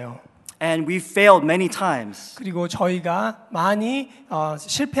 쉽지는 않아요. And we've failed many times. 그리고 저희가 많이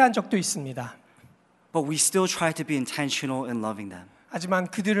실패한 적도 있습니다. But we still try to be intentional in loving them. 하지만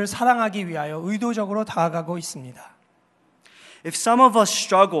그들을 사랑하기 위하여 의도적으로 다가가고 있습니다. If some of us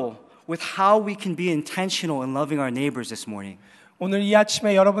struggle with how we can be intentional in loving our neighbors this morning, 오늘 이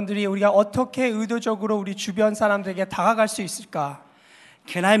아침에 여러분들이 우리가 어떻게 의도적으로 우리 주변 사람들에게 다가갈 수 있을까?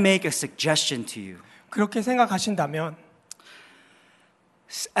 Can I make a suggestion to you? 그렇게 생각하신다면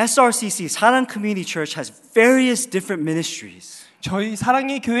SRCC, 사랑 Community Church, has various different ministries. 저희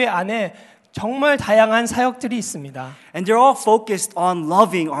사랑의 교회 안에 정말 다양한 사역들이 있습니다. And they're all focused on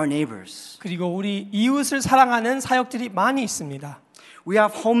loving our neighbors. 그리고 우리 이웃을 사랑하는 사역들이 많이 있습니다. We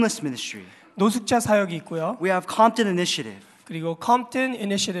have homeless ministry. 노숙자 사역이 있고요. We have Compton Initiative. 그리고 컴튼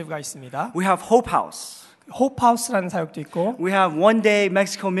이니셔티브가 있습니다. We have Hope House. 호프하우스라는 사역도 있고 We have One Day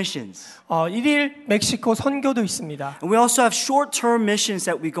Mexico Missions. 1일 멕시코 선교도 있습니다. And we also have short-term missions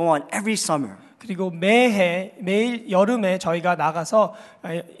that we go on every summer. 그리고 매일 여름에 저희가 나가서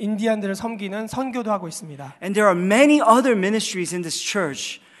인디안들을 섬기는 선교도 하고 있습니다. And there are many other ministries in this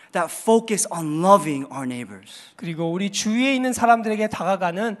church that focus on loving our neighbors. 그리고 우리 주위에 있는 사람들에게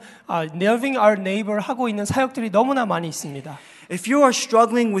다가가는 Loving Our Neighbor 하고 있는 사역들이 너무나 많이 있습니다. If you are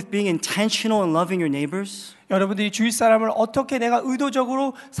struggling with being intentional in loving your neighbors, 여러분들이 주위 사람을 어떻게 내가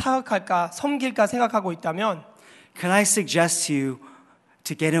의도적으로 사역할까, 섬길까 생각하고 있다면 can I suggest to you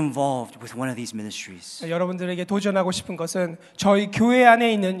to get involved with one of these ministries? 여러분들에게 도전하고 싶은 것은 저희 교회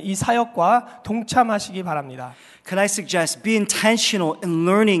안에 있는 이 사역과 동참하시기 바랍니다. Can I suggest be intentional in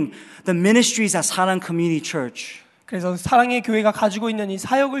learning the ministries at 사랑 Community Church? 그래서 사랑의 교회가 가지고 있는 이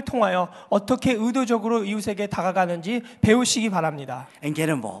사역을 통하여 어떻게 의도적으로 이웃에게 다가가는지 배우시기 바랍니다. And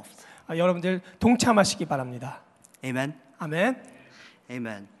get involved. 여러분들 동참하시기 바랍니다. Amen? 아멘.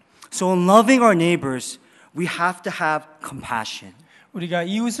 Amen. So in loving our neighbors, we have to have compassion. 우리가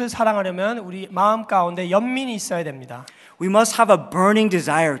이웃을 사랑하려면 우리 마음 가운데 연민이 있어야 됩니다. We must have a burning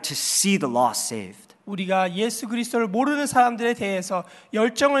desire to see the lost saved. 우리가 예수 그리스도를 모르는 사람들에 대해서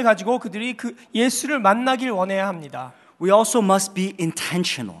열정을 가지고 그들이 그 예수를 만나길 원해야 합니다. We also must be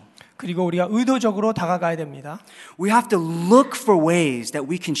intentional. 그리고 우리가 의도적으로 다가가야 됩니다. We have to look for ways that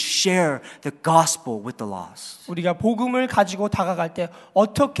we can share the gospel with the lost. 우리가 복음을 가지고 다가갈 때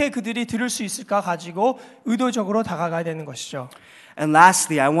어떻게 그들이 들을 수 있을까 가지고 의도적으로 다가가야 되는 것이죠. And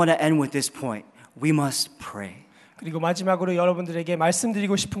lastly, I want to end with this point. We must pray. 그리고 마지막으로 여러분들에게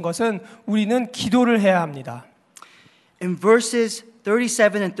말씀드리고 싶은 것은 우리는 기도를 해야 합니다. In verses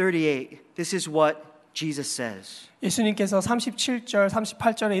 37 and 38, this is what Jesus says. 예수님께서 37절,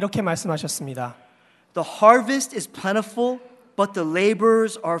 38절에 이렇게 말씀하셨습니다. The harvest is plentiful, but the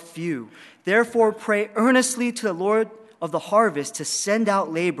laborers are few. Therefore pray earnestly to the Lord of the harvest to send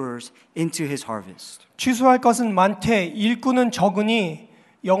out laborers into his harvest. 추수할 것은 많되 일꾼은 적으니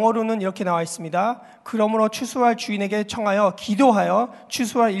영어로는 이렇게 나와 있습니다. 그러므로 추수할 주인에게 청하여 기도하여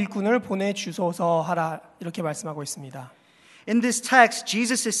추수할 일꾼을 보내주소서 하라. 이렇게 말씀하고 있습니다. In this text,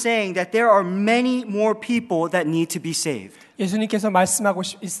 Jesus is saying that there are many more people that need to be saved. 예수님께서 말씀하고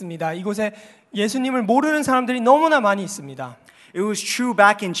있습니다. 이곳에 예수님을 모르는 사람들이 너무나 많이 있습니다. It was true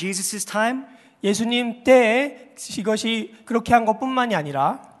back in Jesus' time, 예수님 때에 이것이 그렇게 한 것뿐만이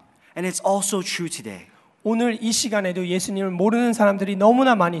아니라 and it's also true today. 오늘 이 시간에도 예수님을 모르는 사람들이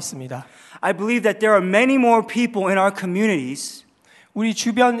너무나 많이 있습니다. I believe that there are many more people in our communities, 우리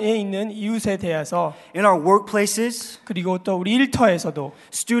주변에 있는 이웃에 대해서 in our workplaces, 그리고 또 우리 일터에서도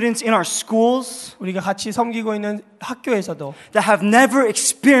students in our schools, 우리가 같이 섬기고 있는 학교에서도 that have never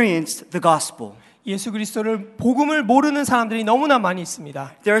experienced the gospel. 예수 그리스도를 복음을 모르는 사람들이 너무나 많이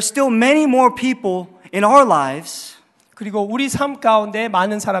있습니다. There are still many more people in our lives 그리고 우리 삶 가운데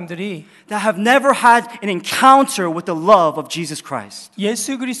많은 사람들이 that have never had an encounter with the love of Jesus Christ.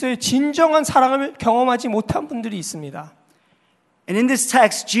 예수 그리스도의 진정한 사랑을 경험하지 못한 분들이 있습니다. And in this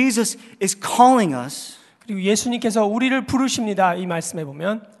text, Jesus is calling us 그리고 예수님께서 우리를 부르십니다. 이 말씀에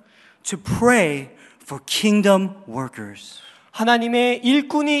보면 to pray for kingdom workers. 하나님의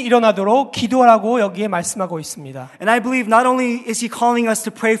일꾼이 일어나도록 기도하라고 여기에 말씀하고 있습니다. And I believe not only is he calling us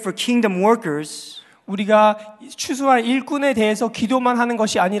to pray for kingdom workers, 우리가 추수할 일꾼에 대해서 기도만 하는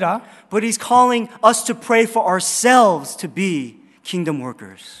것이 아니라 but he's calling us to pray for ourselves to be kingdom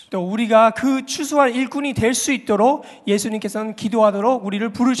workers. 또 우리가 그 추수할 일꾼이 될 수 있도록 예수님께서는 기도하도록 우리를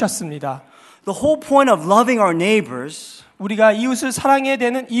부르셨습니다. The whole point of loving our neighbors 우리가 이웃을 사랑해야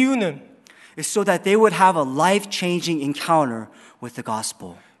되는 이유는 is so that they would have a life-changing encounter with the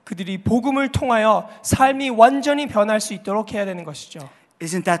gospel. 그들이 복음을 통하여 삶이 완전히 변할 수 있도록 해야 되는 것이죠.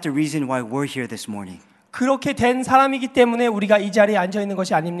 Isn't that the reason why we're here this morning? 그렇게 된 사람이기 때문에 우리가 이 자리에 앉아 있는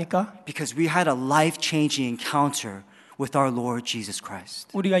것이 아닙니까? Because we had a life-changing encounter with our Lord Jesus Christ.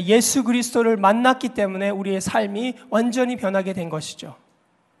 우리가 예수 그리스도를 만났기 때문에 우리의 삶이 완전히 변하게 된 것이죠.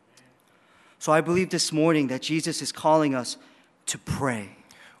 So I believe this morning that Jesus is calling us to pray.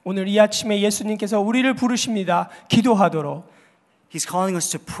 오늘 이 아침에 예수님께서 우리를 부르십니다. 기도하도록. He's calling us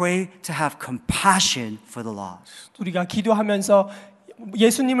to pray to have compassion for the lost. 우리가 기도하면서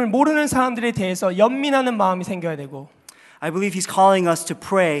예수님을 모르는 사람들에 대해서 연민하는 마음이 생겨야 되고, I believe He's calling us to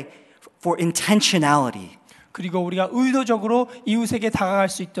pray for intentionality. 그리고 우리가 의도적으로 이웃에게 다가갈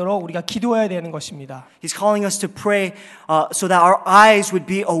수 있도록 우리가 기도해야 되는 것입니다. He's calling us to pray so that our eyes would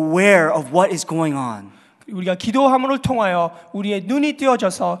be aware of what is going on. 우리가 기도함을 통하여 우리의 눈이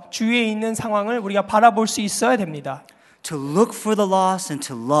띄어져서 주위에 있는 상황을 우리가 바라볼 수 있어야 됩니다. To look for the lost and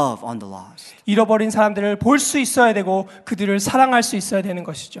to love on the lost. 잃어버린 사람들을 볼 수 있어야 되고 그들을 사랑할 수 있어야 되는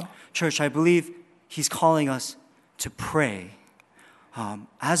것이죠. Church, I believe He's calling us to pray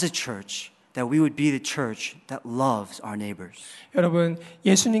as a church that we would be the church that loves our neighbors. 여러분,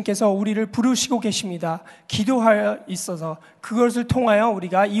 예수님께서 우리를 부르시고 계십니다. 기도하여 있어서 그것을 통하여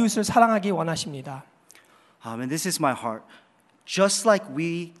우리가 이웃을 사랑하기 원하십니다. And this is my heart. Just like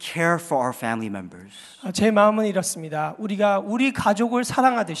we care for our family members, 제 마음은 이렇습니다. 우리가 우리 가족을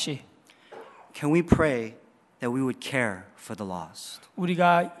사랑하듯이 can we pray that we would care for the lost?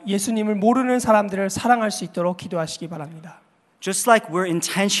 우리가 예수님을 모르는 사람들을 사랑할 수 있도록 기도하시기 바랍니다. Just like we're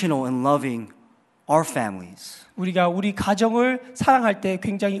intentional in loving our families 우리가 우리 가정을 사랑할 때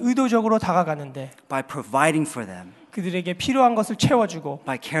굉장히 의도적으로 다가가는데 by providing for them, 그들에게 필요한 것을 채워주고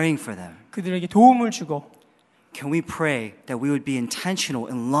by caring for them, 그들에게 도움을 주고 can we pray that we would be intentional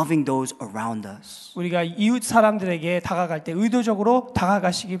in loving those around us? 우리가 이웃 사람들에게 다가갈 때 의도적으로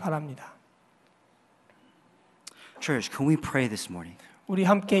다가가시기 바랍니다. Church, can we pray this morning? 우리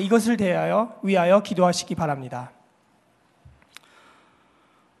함께 이것을 위하여 기도하시기 바랍니다.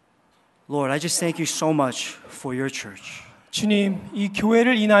 Lord, I just thank you so much for your church. 주님, 이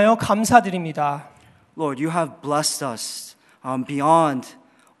교회를 인하여 감사드립니다. Lord, you have blessed us beyond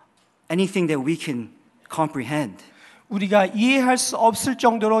anything that we can comprehend. 우리가 이해할 수 없을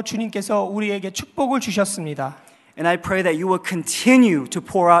정도로 주님께서 우리에게 축복을 주셨습니다. And I pray that you will continue to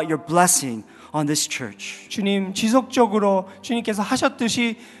pour out your blessing on this church. 주님, 지속적으로 주님께서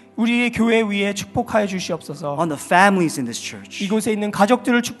하셨듯이 우리의 교회 위에 축복하여 주시옵소서. On the families in this church. 이곳에 있는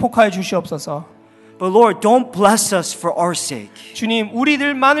가족들을 축복하여 주시옵소서. But Lord, don't bless us for our sake. 주님,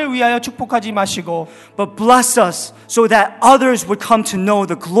 우리들만을 위하여 축복하지 마시고 But bless us so that others would come to know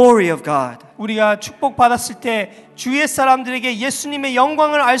the glory of God. 우리가 축복받았을 때 주위의 사람들에게 예수님의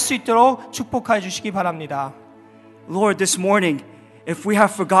영광을 알 수 있도록 축복하여 주시기 바랍니다. Lord, this morning, if we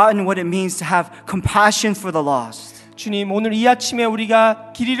have forgotten what it means to have compassion for the lost, 주님, 오늘 이 아침에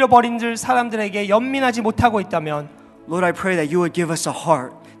우리가 길 잃어버린 사람들에게 연민하지 못하고 있다면 Lord, I pray that you would give us a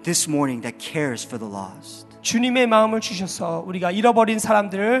heart this morning that cares for the lost. 주님의 마음을 주셔서 우리가 잃어버린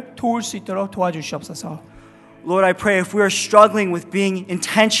사람들을 도울 수 있도록 도와주시옵소서. Lord, I pray if we are struggling with being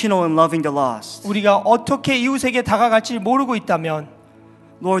intentional in loving the lost, 우리가 어떻게 이웃에게 다가갈지 모르고 있다면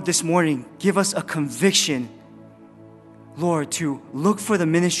Lord, this morning, give us a conviction, Lord, to look for the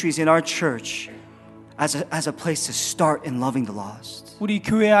ministries in our church as a place to start in loving the lost. 우리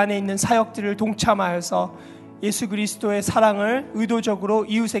교회 안에 있는 사역들을 동참하여서 예수 그리스도의 사랑을 의도적으로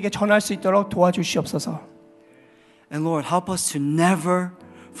이웃에게 전할 수 있도록 도와주시옵소서. And Lord, help us to never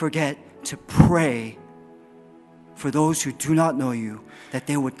forget to pray for those who do not know you, that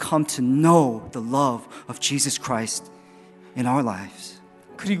they would come to know the love of Jesus Christ in our lives.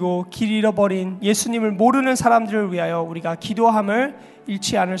 그리고 길 잃어버린 예수님을 모르는 사람들을 위하여 우리가 기도함을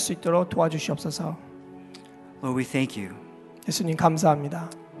잃지 않을 수 있도록 도와주시옵소서. Lord, we thank you. 예수님 감사합니다.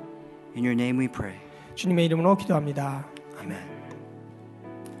 In your name we pray. 주님의 이름으로 기도합니다. Amen.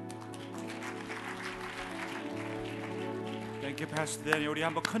 Thank you, Pastor Danny. 우리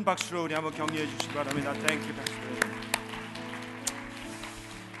한번 큰 박수로 우리 한번 격려해 주시기 바랍니다. Thank you, Pastor Danny.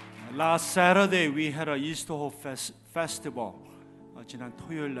 Last Saturday we had a Easter Hope Festival. 지난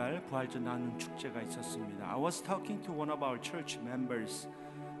토요일 날 부활절 나눔 축제가 있었습니다. I was talking to one of our church members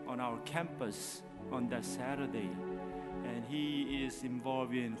on our campus on that Saturday, and he is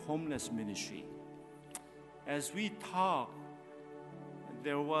involved in homeless ministry. As we talked,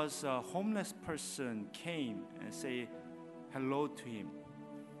 there was a homeless person came and say hello to him.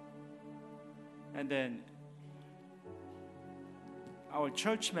 And then our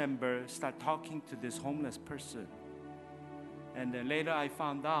church member started talking to this homeless person. And then later I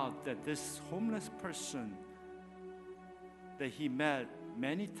found out that this homeless person that he met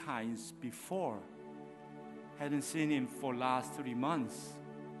many times before hadn't seen him for last 3 months.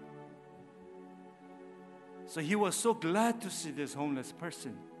 So he was so glad to see this homeless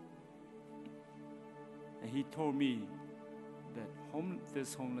person. And he told me that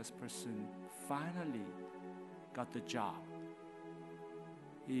this homeless person finally got the job.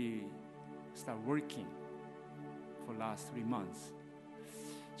 He started working for last 3 months.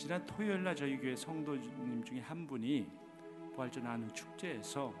 지난 토요일 날 저희 교회 성도님 중에 한 분이 부활절 나눔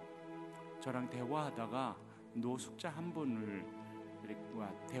축제에서 저랑 대화하다가 노숙자 한 분을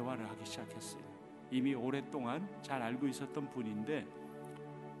대화를 하기 시작했어요. 이미 오랫동안 잘 알고 있었던 분인데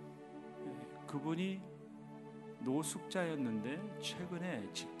그분이 노숙자였는데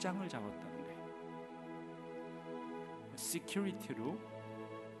최근에 직장을 잡았다는 거예요. 시큐리티로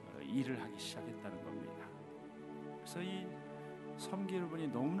일을 하기 시작했다는 겁니다. 그래서 이 섬기는 분이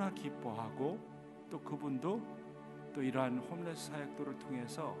너무나 기뻐하고 또 그분도 또 이러한 홈레스 사역도를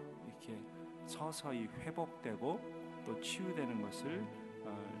통해서 이렇게 서서히 회복되고 또 치유되는 것을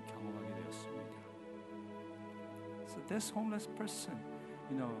경험하게 되었습니다. So this homeless person,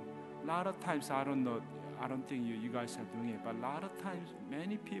 you know, a lot of times I don't think you guys are doing it, but a lot of times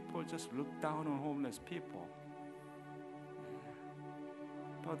many people just look down on homeless people.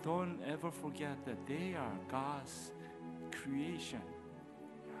 But don't ever forget that they are God's creation.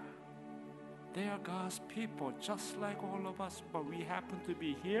 They are God's people, just like all of us, but we happen to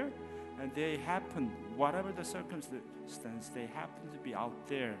be here, and they happen, whatever the circumstance, they happen to be out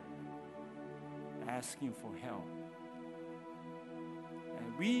there asking for help.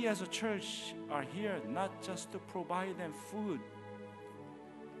 And we as a church are here not just to provide them food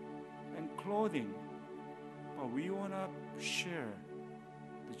and clothing, but we want to share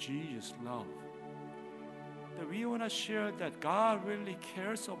the Jesus love. That we want to share that God really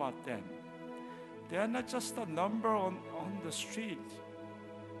cares about them. They are not just a number on the street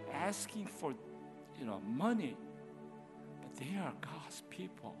asking for, money, but they are God's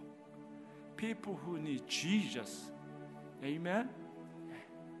people. People who need Jesus. Amen?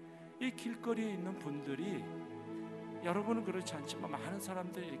 이 길거리에 있는 분들이 여러분은 그렇지 않지만 많은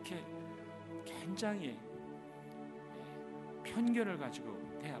사람들이 이렇게 굉장히 편견을 가지고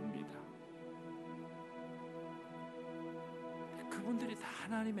대합니다. 그분들이 다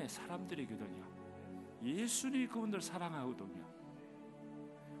하나님의 사람들이거든요. 예수님이 그분들 사랑하거든요.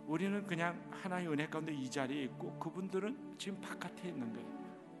 우리는 그냥 하나님의 은혜 가운데 이 자리에 있고 그분들은 지금 바깥에 있는 거예요.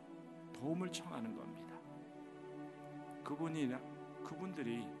 도움을 청하는 겁니다.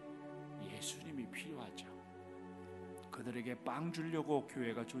 그분들이 예수님이 필요하죠. 그들에게 빵 주려고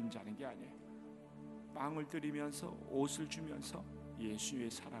교회가 존재하는 게 아니에요. 빵을 드리면서 옷을 주면서 예수의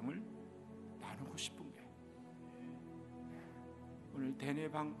사랑을 나누고 싶은 거예요. 오늘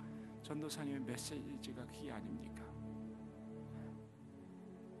대내방 전도사님의 메시지가 그게 아닙니까?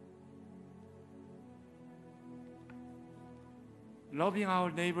 Loving our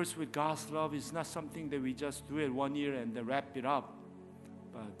neighbors with God's love is not something that we just do it 1 year and then wrap it up.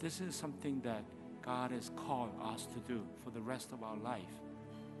 But this is something that God has called us to do for the rest of our life.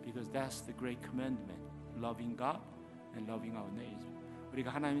 Because that's the great commandment. Loving God and loving our neighbors.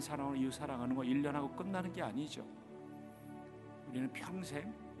 우리가 하나님 사랑하고 이웃 사랑하는 거 1년 하고 끝나는 게 아니죠. 우리는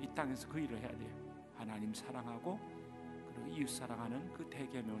평생 이 땅에서 그 일을 해야 돼요. 하나님 사랑하고 그리고 이웃 사랑하는 그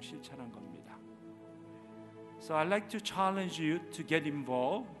대계명을 실천한 겁니다. So I'd like to challenge you to get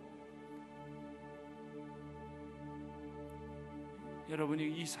involved.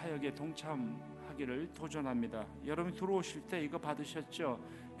 여러분이 이 사역에 동참하기를 도전합니다. 여러분 들어오실 때 이거 받으셨죠?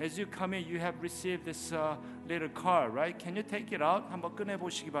 As you come in, you have received this little card, right? Can you take it out? 한번 꺼내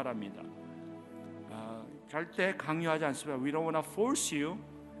보시기 바랍니다. 절대 강요하지 않습니다. We don't want to force you,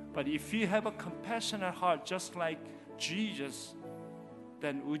 but if you have a compassionate heart, just like Jesus,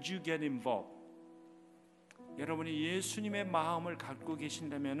 then would you get involved? 여러분이 예수님의 마음을 갖고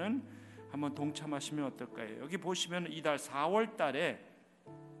계신다면은 한번 동참하시면 어떨까요? 여기 보시면 이달 4월 달에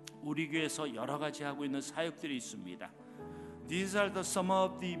우리 교회에서 여러 가지 하고 있는 사역들이 있습니다. These are some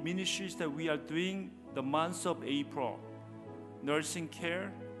of the ministries that we are doing the month of April. Nursing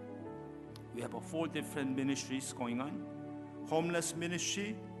care, we have 4 different ministries going on. Homeless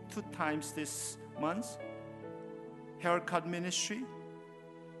ministry, 2 times this month. Haircut ministry,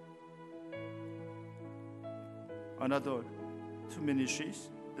 another 2 ministries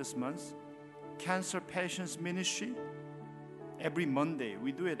this month. Cancer patients ministry, every Monday.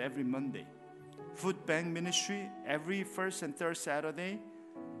 We do it every Monday. Food bank ministry, every first and third Saturday,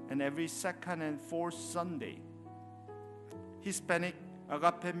 and every second and fourth Sunday. Hispanic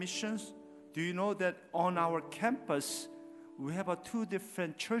Agape missions. Do you know that on our campus we have 2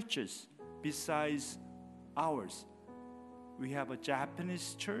 different churches besides ours? We have a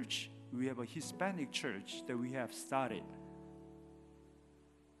Japanese church, we have a Hispanic church that we have started.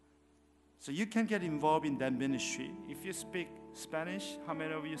 So you can get involved in that ministry. If you speak Spanish, how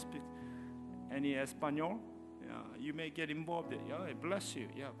many of you speak any Espanol? You may get involved. Yeah, bless you.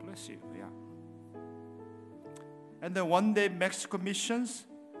 Yeah, bless you. Yeah. And then one day Mexico missions,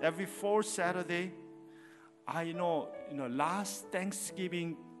 every 4th Saturday. I know, last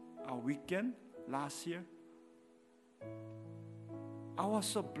Thanksgiving weekend last year, I was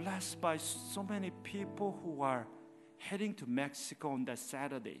so blessed by so many people who are heading to Mexico on that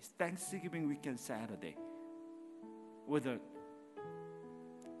Saturday, Thanksgiving weekend Saturday, with the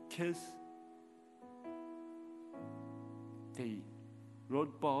kids. They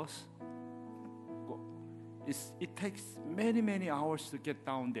rode bus. It takes many hours to get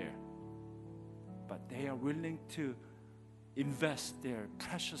down there, but they are willing to invest their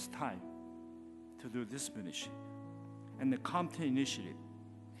precious time to do this ministry. And the Compton Initiative.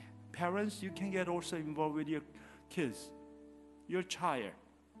 Parents, you can get also involved with your kids, your child.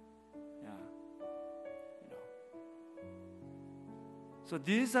 So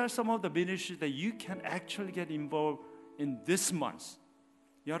these are some of the ministries that you can actually get involved in this month.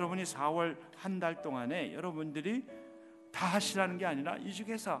 여러분이 4월 한 달 동안에 여러분들이 다 하시라는 게 아니라 이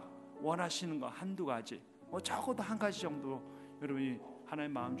중에서 원하시는 거 한두 가지, 적어도 한 가지 정도 여러분이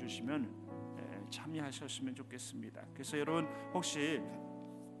하나님 마음 주시면 참여하셨으면 좋겠습니다. 그래서 여러분 혹시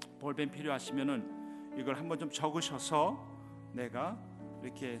볼펜 필요하시면은 이걸 한번 좀 적으셔서 내가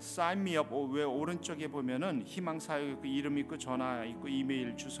이렇게 sign me up, 왜 오른쪽에 보면은 희망사역 그 이름 있고 전화 있고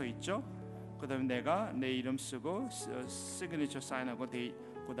이메일 주소 있죠. 그다음에 내가 내 이름 쓰고 시그니처 사인하고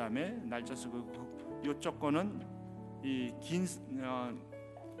그다음에 날짜 쓰고 이쪽 거는 이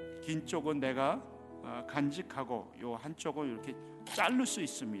긴 쪽은 내가 간직하고 요 한쪽은 이렇게 자를 수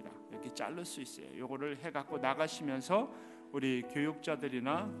있습니다. 이렇게 자를 수 있어요. 요거를 해갖고 나가시면서 우리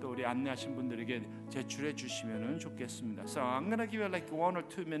교육자들이나 또 우리 안내하신 분들에게 제출해 주시면은 좋겠습니다. So I'm gonna give you like 1 or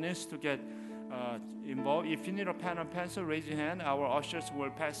 2 minutes to get involved. If you need a pen or pencil, raise your hand. Our ushers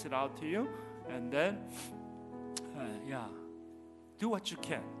will pass it out to you, and then do what you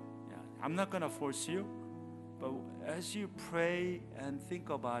can. I'm not gonna force you, but as you pray and think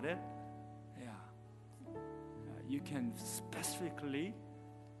about it, you can specifically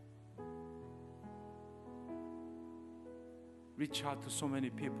reach out to so many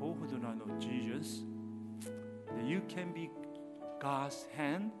people who do not know Jesus. That you can be God's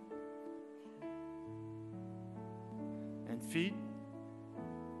hand and feet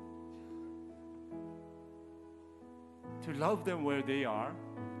to love them where they are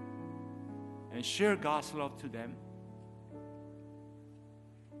and share God's love to them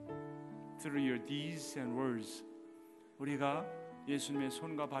through your deeds and words. 우리가 예수님의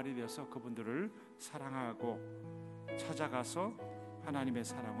손과 발이 되어서 그분들을 사랑하고 찾아가서 하나님의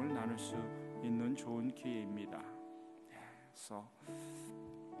사랑을 나눌 수 있는 좋은 기회입니다. So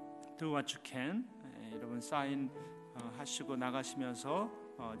do what you can. 여러분 사인 하시고 나가시면서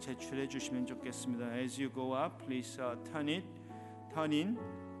제출해 주시면 좋겠습니다. As you go up, please turn in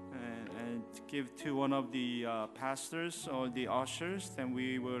and give to one of the pastors or the ushers. Then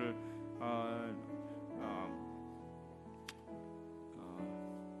we will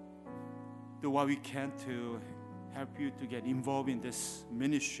do what we can to help you to get involved in this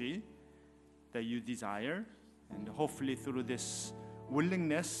ministry that you desire, and hopefully through this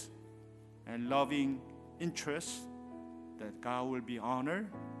willingness and loving interest that God will be honored,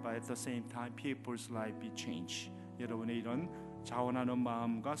 but at the same time people's life be changed. 여러분의 이런 자원하는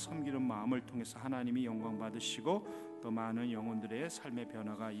마음과 섬기는 마음을 통해서 하나님이 영광 받으시고 또 많은 영혼들의 삶의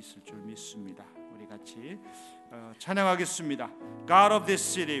변화가 있을 줄 믿습니다. 우리 같이 찬양하겠습니다. God of this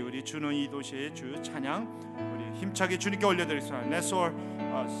city, 우리 주는 이 도시의 주 찬양 우리 힘차게 주님께 올려드리겠습니다. Let's all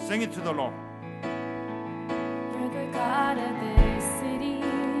sing it to the Lord. You're the God of this city.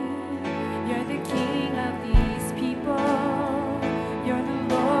 You're the King of these people. You're the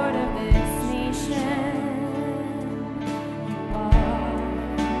Lord of this nation. You are.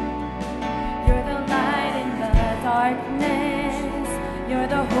 You're the light in the darkness. You're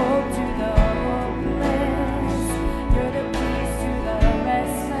the hope to the hopeless. You're the peace to the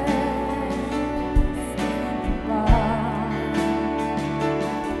restless. You are.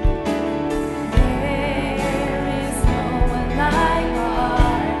 There is no one like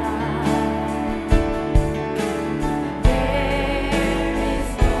our God. There is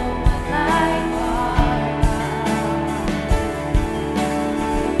no one like our God.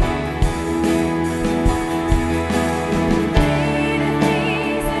 Greater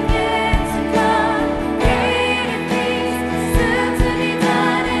things are yet to come. Greater things soon to be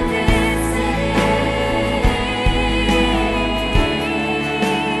done in this city.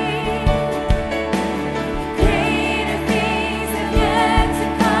 Greater things have yet to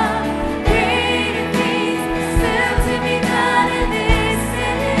come. Greater things soon to be done in this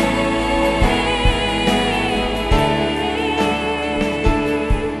city.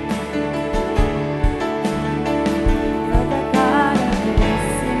 You're the God of this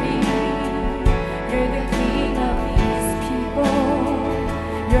city. You're the King of these people.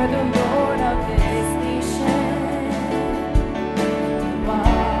 You're the Lord of this nation.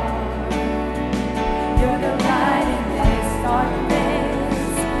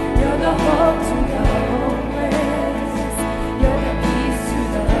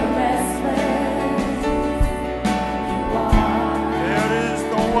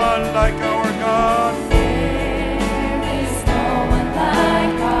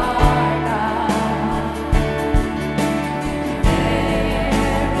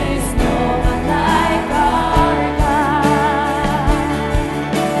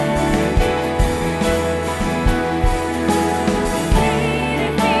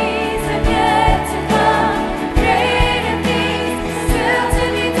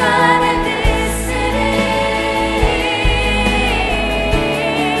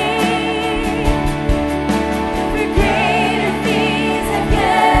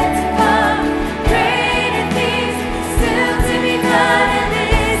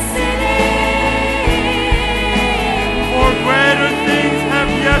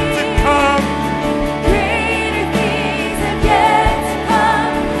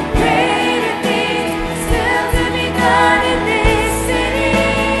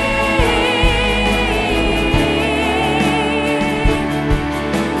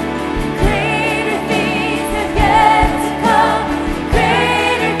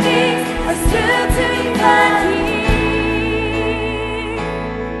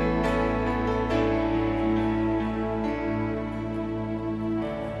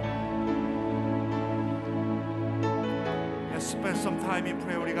 time in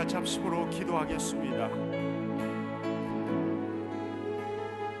prayer. 우리가 잡심으로 기도하겠습니다.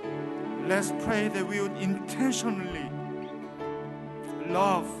 Let's pray that we would intentionally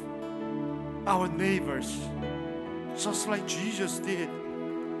love our neighbors just like Jesus did.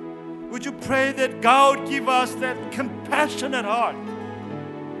 Would you pray that God give us that compassionate heart?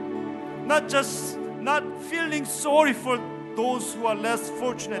 Not feeling sorry for those who are less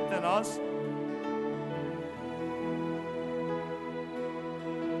fortunate than us.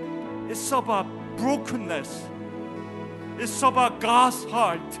 It's about brokenness. It's about God's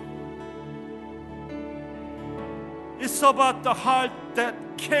heart. It's about the heart that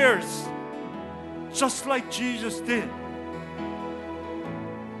cares, just like Jesus did.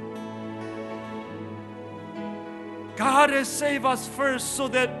 God has saved us first so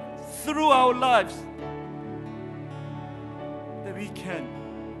that through our lives that we can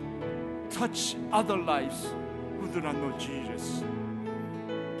touch other lives who do not know Jesus.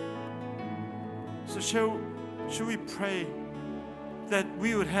 So should we pray that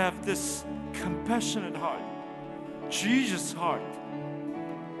we would have this compassionate heart, Jesus' heart,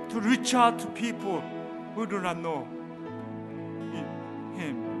 to reach out to people who do not know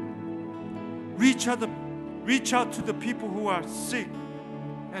Him. Reach out to the people who are sick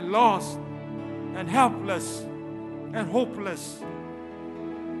and lost and helpless and hopeless.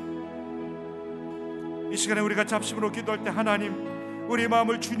 이 시간에 우리가 잡심으로 기도할 때 하나님, 우리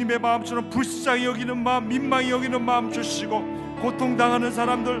마음을 주님의 마음처럼 불쌍히 여기는 마음, 민망히 여기는 마음 주시고, 고통당하는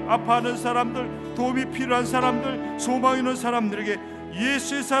사람들, 아파하는 사람들, 도움이 필요한 사람들, 소망 있는 사람들에게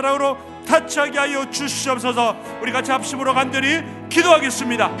예수의 사랑으로 타치하게 하여 주시옵소서. 우리가 잡심으로 간절히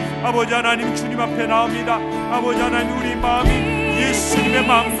기도하겠습니다. 아버지 하나님, 주님 앞에 나옵니다. 아버지 하나님, 우리 마음이 예수님의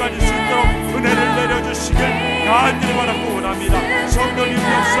마음 가질 수 있도록 은혜를 내려주시길 간절히 바라고 원합니다. 성령님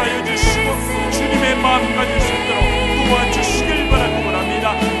역사하여 주시고 주님의 마음 가질 수 있도록 도와주시길 바라고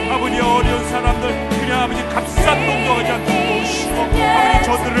원합니다. 아버지, 어려운 사람들 그냥 아버지 값싼 농도 하지 않도록 도우시고, 아버지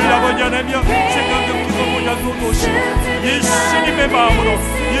저들을 아버지 하나며 생각도 기도보지 않도록 도우시고, 예수님의 마음으로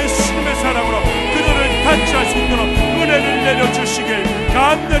예수님의 사랑으로 그들을 타치할 수 있도록 은혜를 내려주시길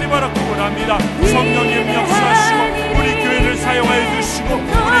간절히 바라고 원합니다. 성령님 역사하시고 우리 교회를 사용하여 주시고,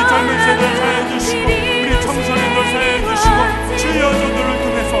 우리 젊은 세대를 사용하여 주시고, 우리 청소년들 사용하여 주시고, 주여 저들을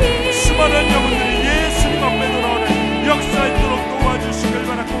통해서 수많은 영혼들이 예수님 앞에 돌아오는 역사하도록 도와주시길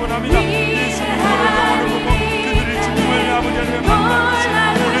바라고 원합니다. 예수님 영혼을 보고 그들이 주님을 아버지 하나님 만나주시고,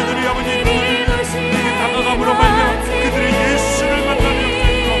 우리들이 아버지 그들에게 다가감으로 말미암아 그들이 예수를 만나는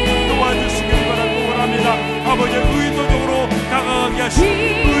역사로 도와주시길 바라고 원합니다. 아버지, 의도적으로 다가가게 하시고,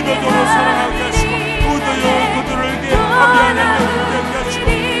 의도적으로 사랑하게 하시고, 의도적으로 그들에게 합의하는 영혼을 되게 하시고,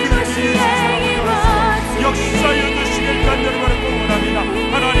 그들이 예수의 사랑을 전하시고 역사하여 주시길 간절히 바라고 원합니다.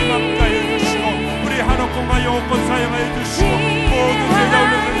 하나님 함께하여 주시고, 우리 한옥공과 영어권 사용하여 주시고, 모든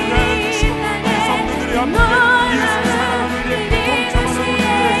제자훈련을 사용하여 주시고, 우리 성도들이 함께 예수를 사랑하는 일에 동참하는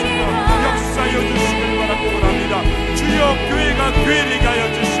우리들의 신도 역사하여 주시길 바라고 원합니다. 주여, 교회가 교회되게 하여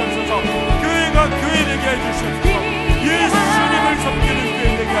주시옵소서. 교회가 교회되게 하여 주시옵소서. 예수님을 섬기는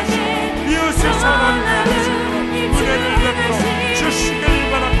교회되게 하시고 이웃을 사랑하는 교회되게 은혜를 베풀어 주시길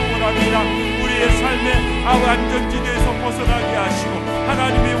바라고 원합니다. 우리의 삶의 안전지대에서 벗어나게 하시고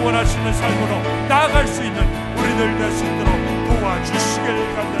하나님이 원하시는 삶으로 나아갈 수 있는 우리들 될 수 있도록 도와주시길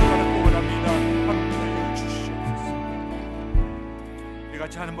간절히 바라고 원합니다. 함께하여 주시옵소서. 우리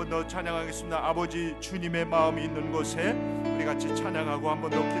같이 한 번 더 찬양하겠습니다. 아버지, 주님의 마음이 있는 곳에 우리 같이 찬양하고 한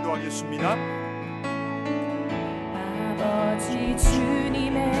번 더 기도하겠습니다. 아버지,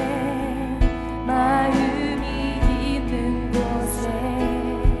 주님의 마음이 있는 곳에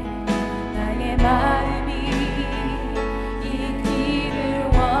나의 마음이 있기를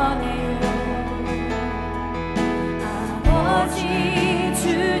원해요. 아버지,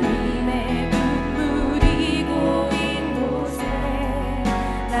 주님의 눈물이 고인 곳에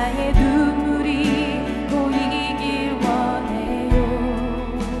나의 눈물이 고이길 원해요.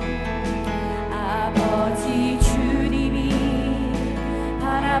 아버지, 주님이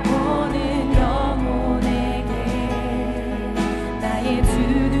바라보는 영혼의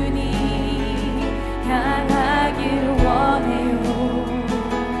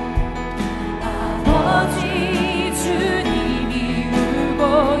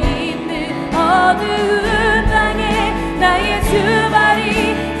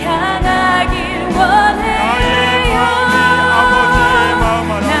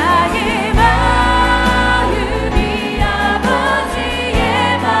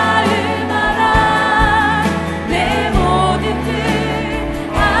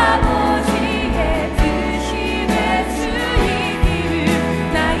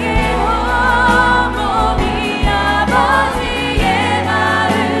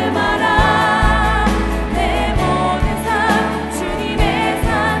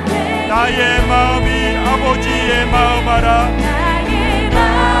아버지의 마음 알아. 나의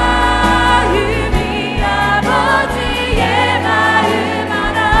마음이 아버지의 마음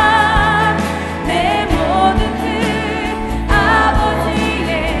알아. 내 모든 뜻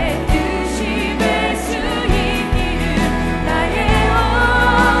아버지의 뜻이 될 수 있기를 나의 온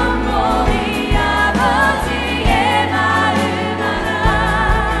몸이 아버지의 마음 알아.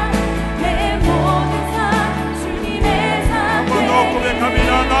 내 모든 삶 주님의 삶 한번 더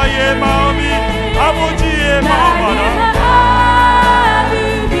고백합니다. 나의 마음이 아버지의 마음 알아.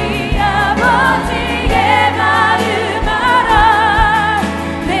 마음이 아버지의 마음 알아.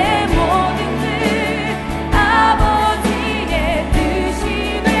 내 모든 뜻 아버지의 뜻이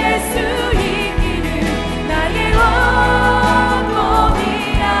될 수 있기를 나의 온 몸이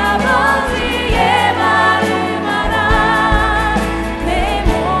아버지의 마음 알아. 내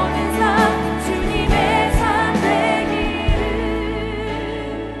모든 삶 주님의 삶 되기를.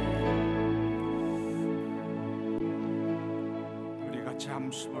 우리 같이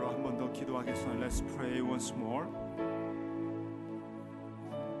함심으로 한 번 더 기도하겠습니다. Let's pray once more.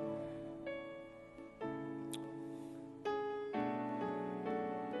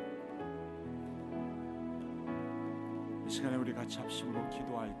 이 시간에 우리 같이 합심으로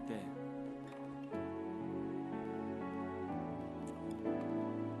기도할 때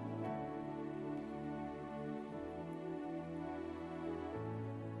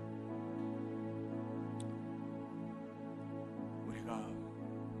우리가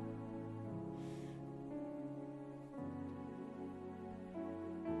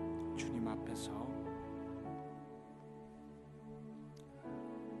주님 앞에서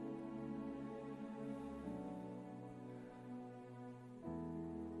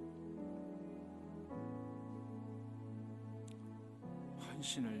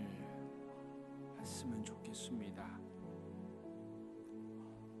헌신을 했으면 좋겠습니다.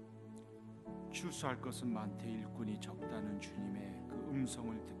 추수할 것은 많되 일꾼이 적다는 주님의 그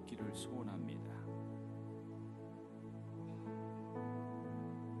음성을 듣기를 소원합니다.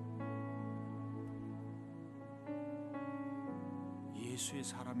 예수의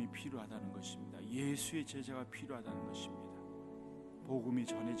사람이 필요하다는 것입니다. 예수의 제자가 필요하다는 것입니다. 복음이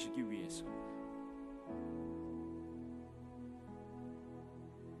전해지기 위해서.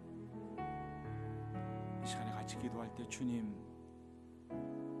 이 시간에 같이 기도할 때 주님,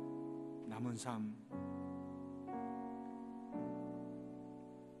 남은 삶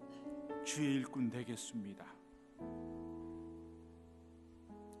주의 일꾼 되겠습니다.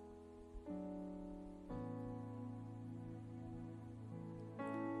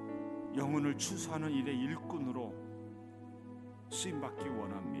 영혼을 추수하는 일의 일꾼으로 쓰임받기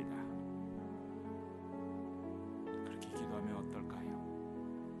원합니다. 그렇게 기도하면 어떨까요?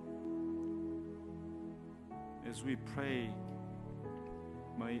 As we pray,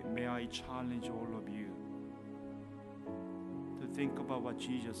 may I challenge all of you to think about what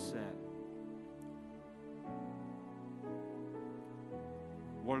Jesus said.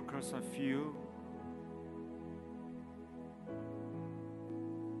 Workers are few,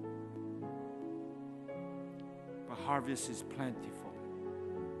 but harvest is plentiful.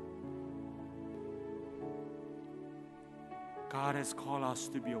 God has called us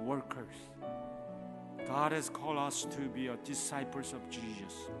to be workers. God has called us to be disciples of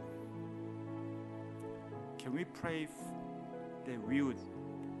Jesus. Can we pray that we would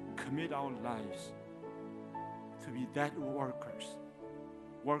commit our lives to be that workers?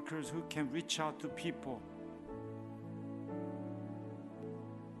 Workers who can reach out to people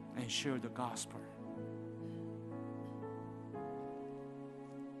and share the gospel.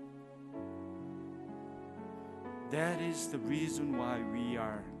 That is the reason why we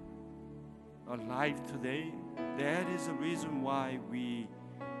are alive today. That is the reason why we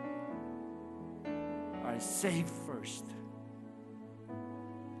are saved first.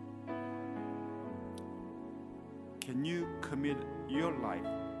 Can you commit your life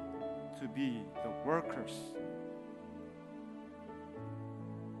to be the workers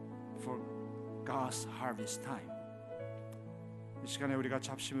for God's harvest time? 이 시간에 우리가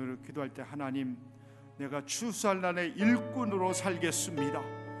잡심으로 기도할 때 하나님, 내가 추수할 날의 일꾼으로 살겠습니다.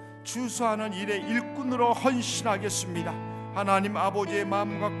 추수하는 일의 일꾼으로 헌신하겠습니다. 하나님 아버지의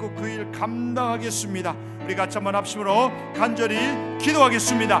마음 갖고 그 일 감당하겠습니다. 우리 같이 한번 합심으로 간절히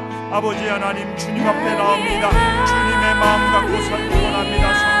기도하겠습니다. 아버지 하나님, 주님 앞에 나옵니다. 주님의 마음 갖고 살기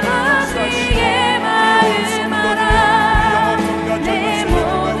원합니다. 성령 역사하시고 우리 온 성도들, 우리 영업성과 젊은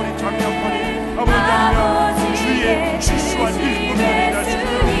세대들과 우리 장년권이 아버지 하나님 주의 추수한 일꾼들이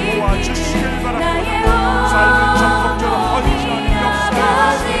되시도록 도와주시길 바랍니다. 삶을 적극적으로 헌신하는 역사를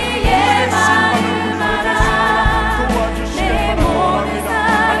우리의 신받은 우리들 되시도록 도와주시길 바랍니다.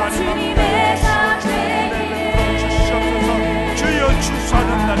 하나님 앞에 주님의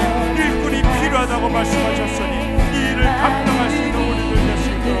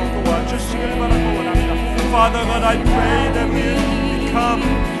God, I pray that we become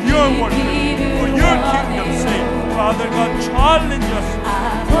your workers for your kingdom's sake. Father God, challenge us,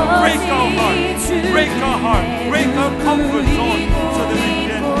 break our heart, break our comfort zone, so that we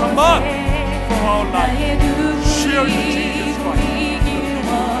can come up for our life, share the Jesus Christ.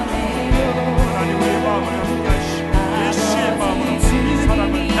 하나님의 마음을 함께 하시고 예수의 마음으로 이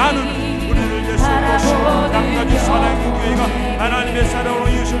사랑을 나누는 우리를 예수의 모시고 양가지 사랑의 교회가 하나님의 사랑으로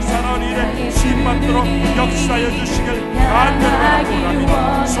이웃을 사랑하는 일에 쓰임받도록 역사하여 주시길 간절히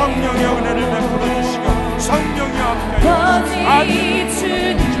원합니다. 성령의 은혜를 베풀어 주시고 성령이 함께 아버지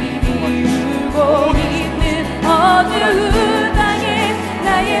주님이 울고 있는 어두운 땅에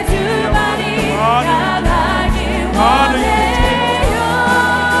나의 두 발이 나가길 원해요.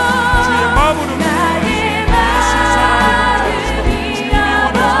 주의 마음으로 나의 마음이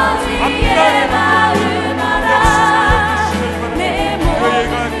아버지의 마음 알아. 내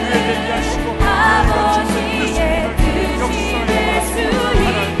교회가 교회되게 하시고 아버지의 뜻이 수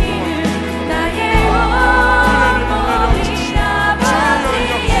있기를 나의 원본이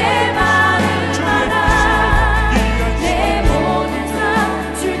아버지의 마음 알아. 내 모든 삶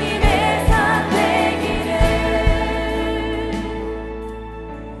주님의 삶 되기를.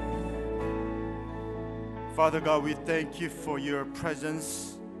 Father God, we thank you for your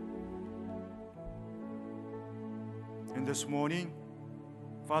presence in this morning.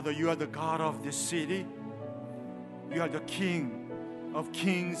 Father, you are the God of this city. You are the King of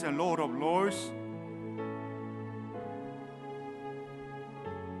kings and Lord of lords.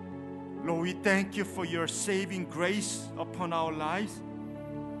 Lord, we thank you for your saving grace upon our lives.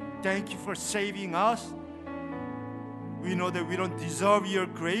 Thank you for saving us. We know that we don't deserve your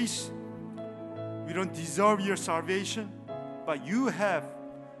grace. We don't deserve your salvation, but you have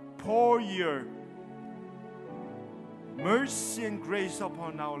poured your mercy and grace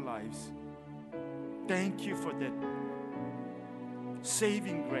upon our lives. Thank you for that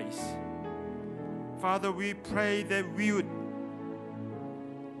saving grace. Father, we pray that we would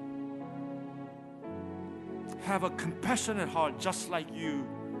have a compassionate heart just like you,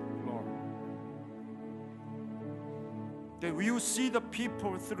 Lord. That we will see the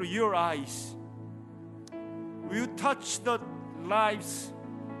people through your eyes. We will touch the lives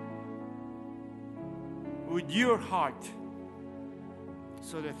with your heart,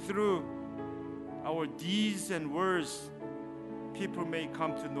 so that through our deeds and words, people may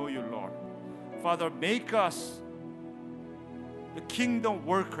come to know you, Lord. Father, make us the kingdom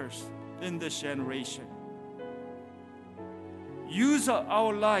workers in this generation. Use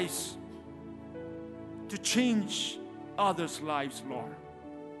our lives to change others' lives, Lord.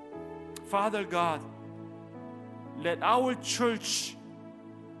 Father God, let our church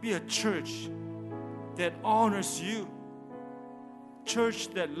be a church that honors you, church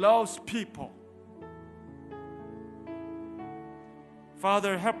that loves people.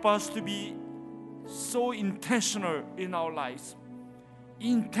 Father, help us to be so intentional in our lives,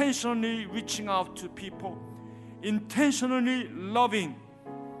 intentionally reaching out to people, intentionally loving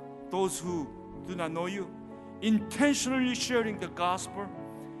those who do not know you, intentionally sharing the gospel,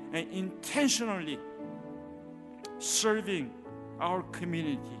 and intentionally serving our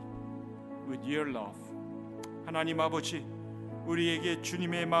community with your love. 하나님 아버지, 우리에게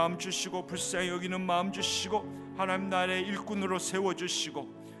주님의 마음 주시고 불쌍히 여기는 마음 주시고 하나님 나라의 일꾼으로 세워주시고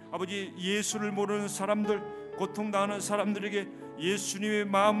아버지 예수를 모르는 사람들, 고통당하는 사람들에게 예수님의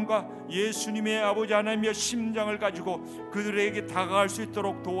마음과 예수님의 아버지 하나님의 심장을 가지고 그들에게 다가갈 수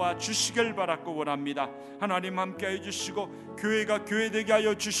있도록 도와주시길 바라고 원합니다. 하나님 함께하여 주시고 교회가 교회되게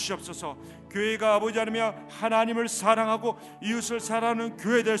하여 주시옵소서. 교회가 아버지 하나님을 사랑하고 이웃을 사랑하는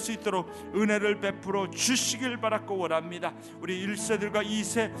교회 될 수 있도록 은혜를 베풀어 주시길 바라고 원합니다. 우리 1세들과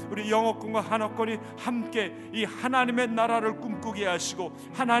 2세 우리 영어권과 한어권이 함께 이 하나님의 나라를 꿈꾸게 하시고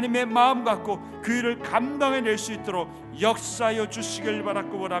하나님의 마음 갖고 그 일을 감당해낼 수 있도록 역사하여 주시길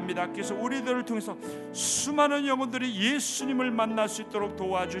바라고 원합니다. 그래서 우리들을 통해서 수많은 영혼들이 예수님을 만날 수 있도록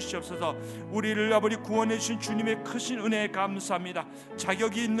도와주시옵소서. 우리를 아버지 구원해 주신 주님의 크신 은혜에 감사합니다.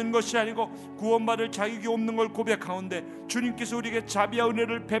 자격이 있는 것이 아니고 구원받을 자격이 없는 걸 고백하는데 주님께서 우리에게 자비와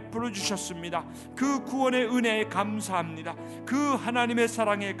은혜를 베풀어 주셨습니다. 그 구원의 은혜에 감사합니다. 그 하나님의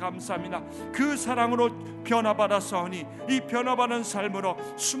사랑에 감사합니다. 그 사랑으로 변화받았사오니 이 변화받은 삶으로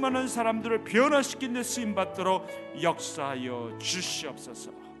수많은 사람들을 변화시킨 데 쓰임받도록 역사하여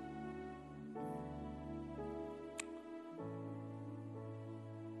주시옵소서.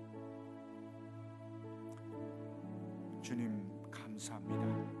 주님 감사합니다.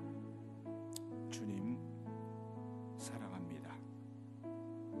 주님 사랑합니다.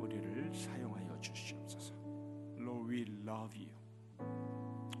 우리를 사용하여 주시옵소서. Lord, we love you.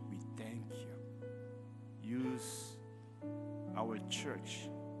 We thank you. Use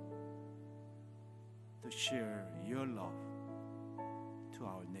share your love to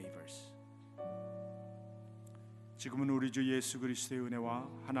our neighbors. 지금은 우리 주 예수 그리스도의 은혜와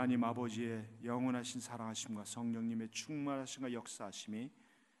하나님 아버지의 영원하신 사랑하심과 성령님의 충만하심과 역사하심이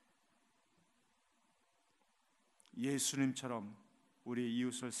예수님처럼 우리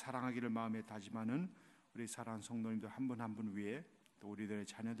이웃을 사랑하기를 마음에 다짐하는 우리 사랑하는 성도님들 한 분 한 분 위에 또 우리들의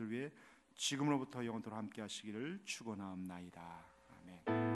자녀들 위해 지금으로부터 영원토록 함께 하시기를 축원하옵나이다. 아멘.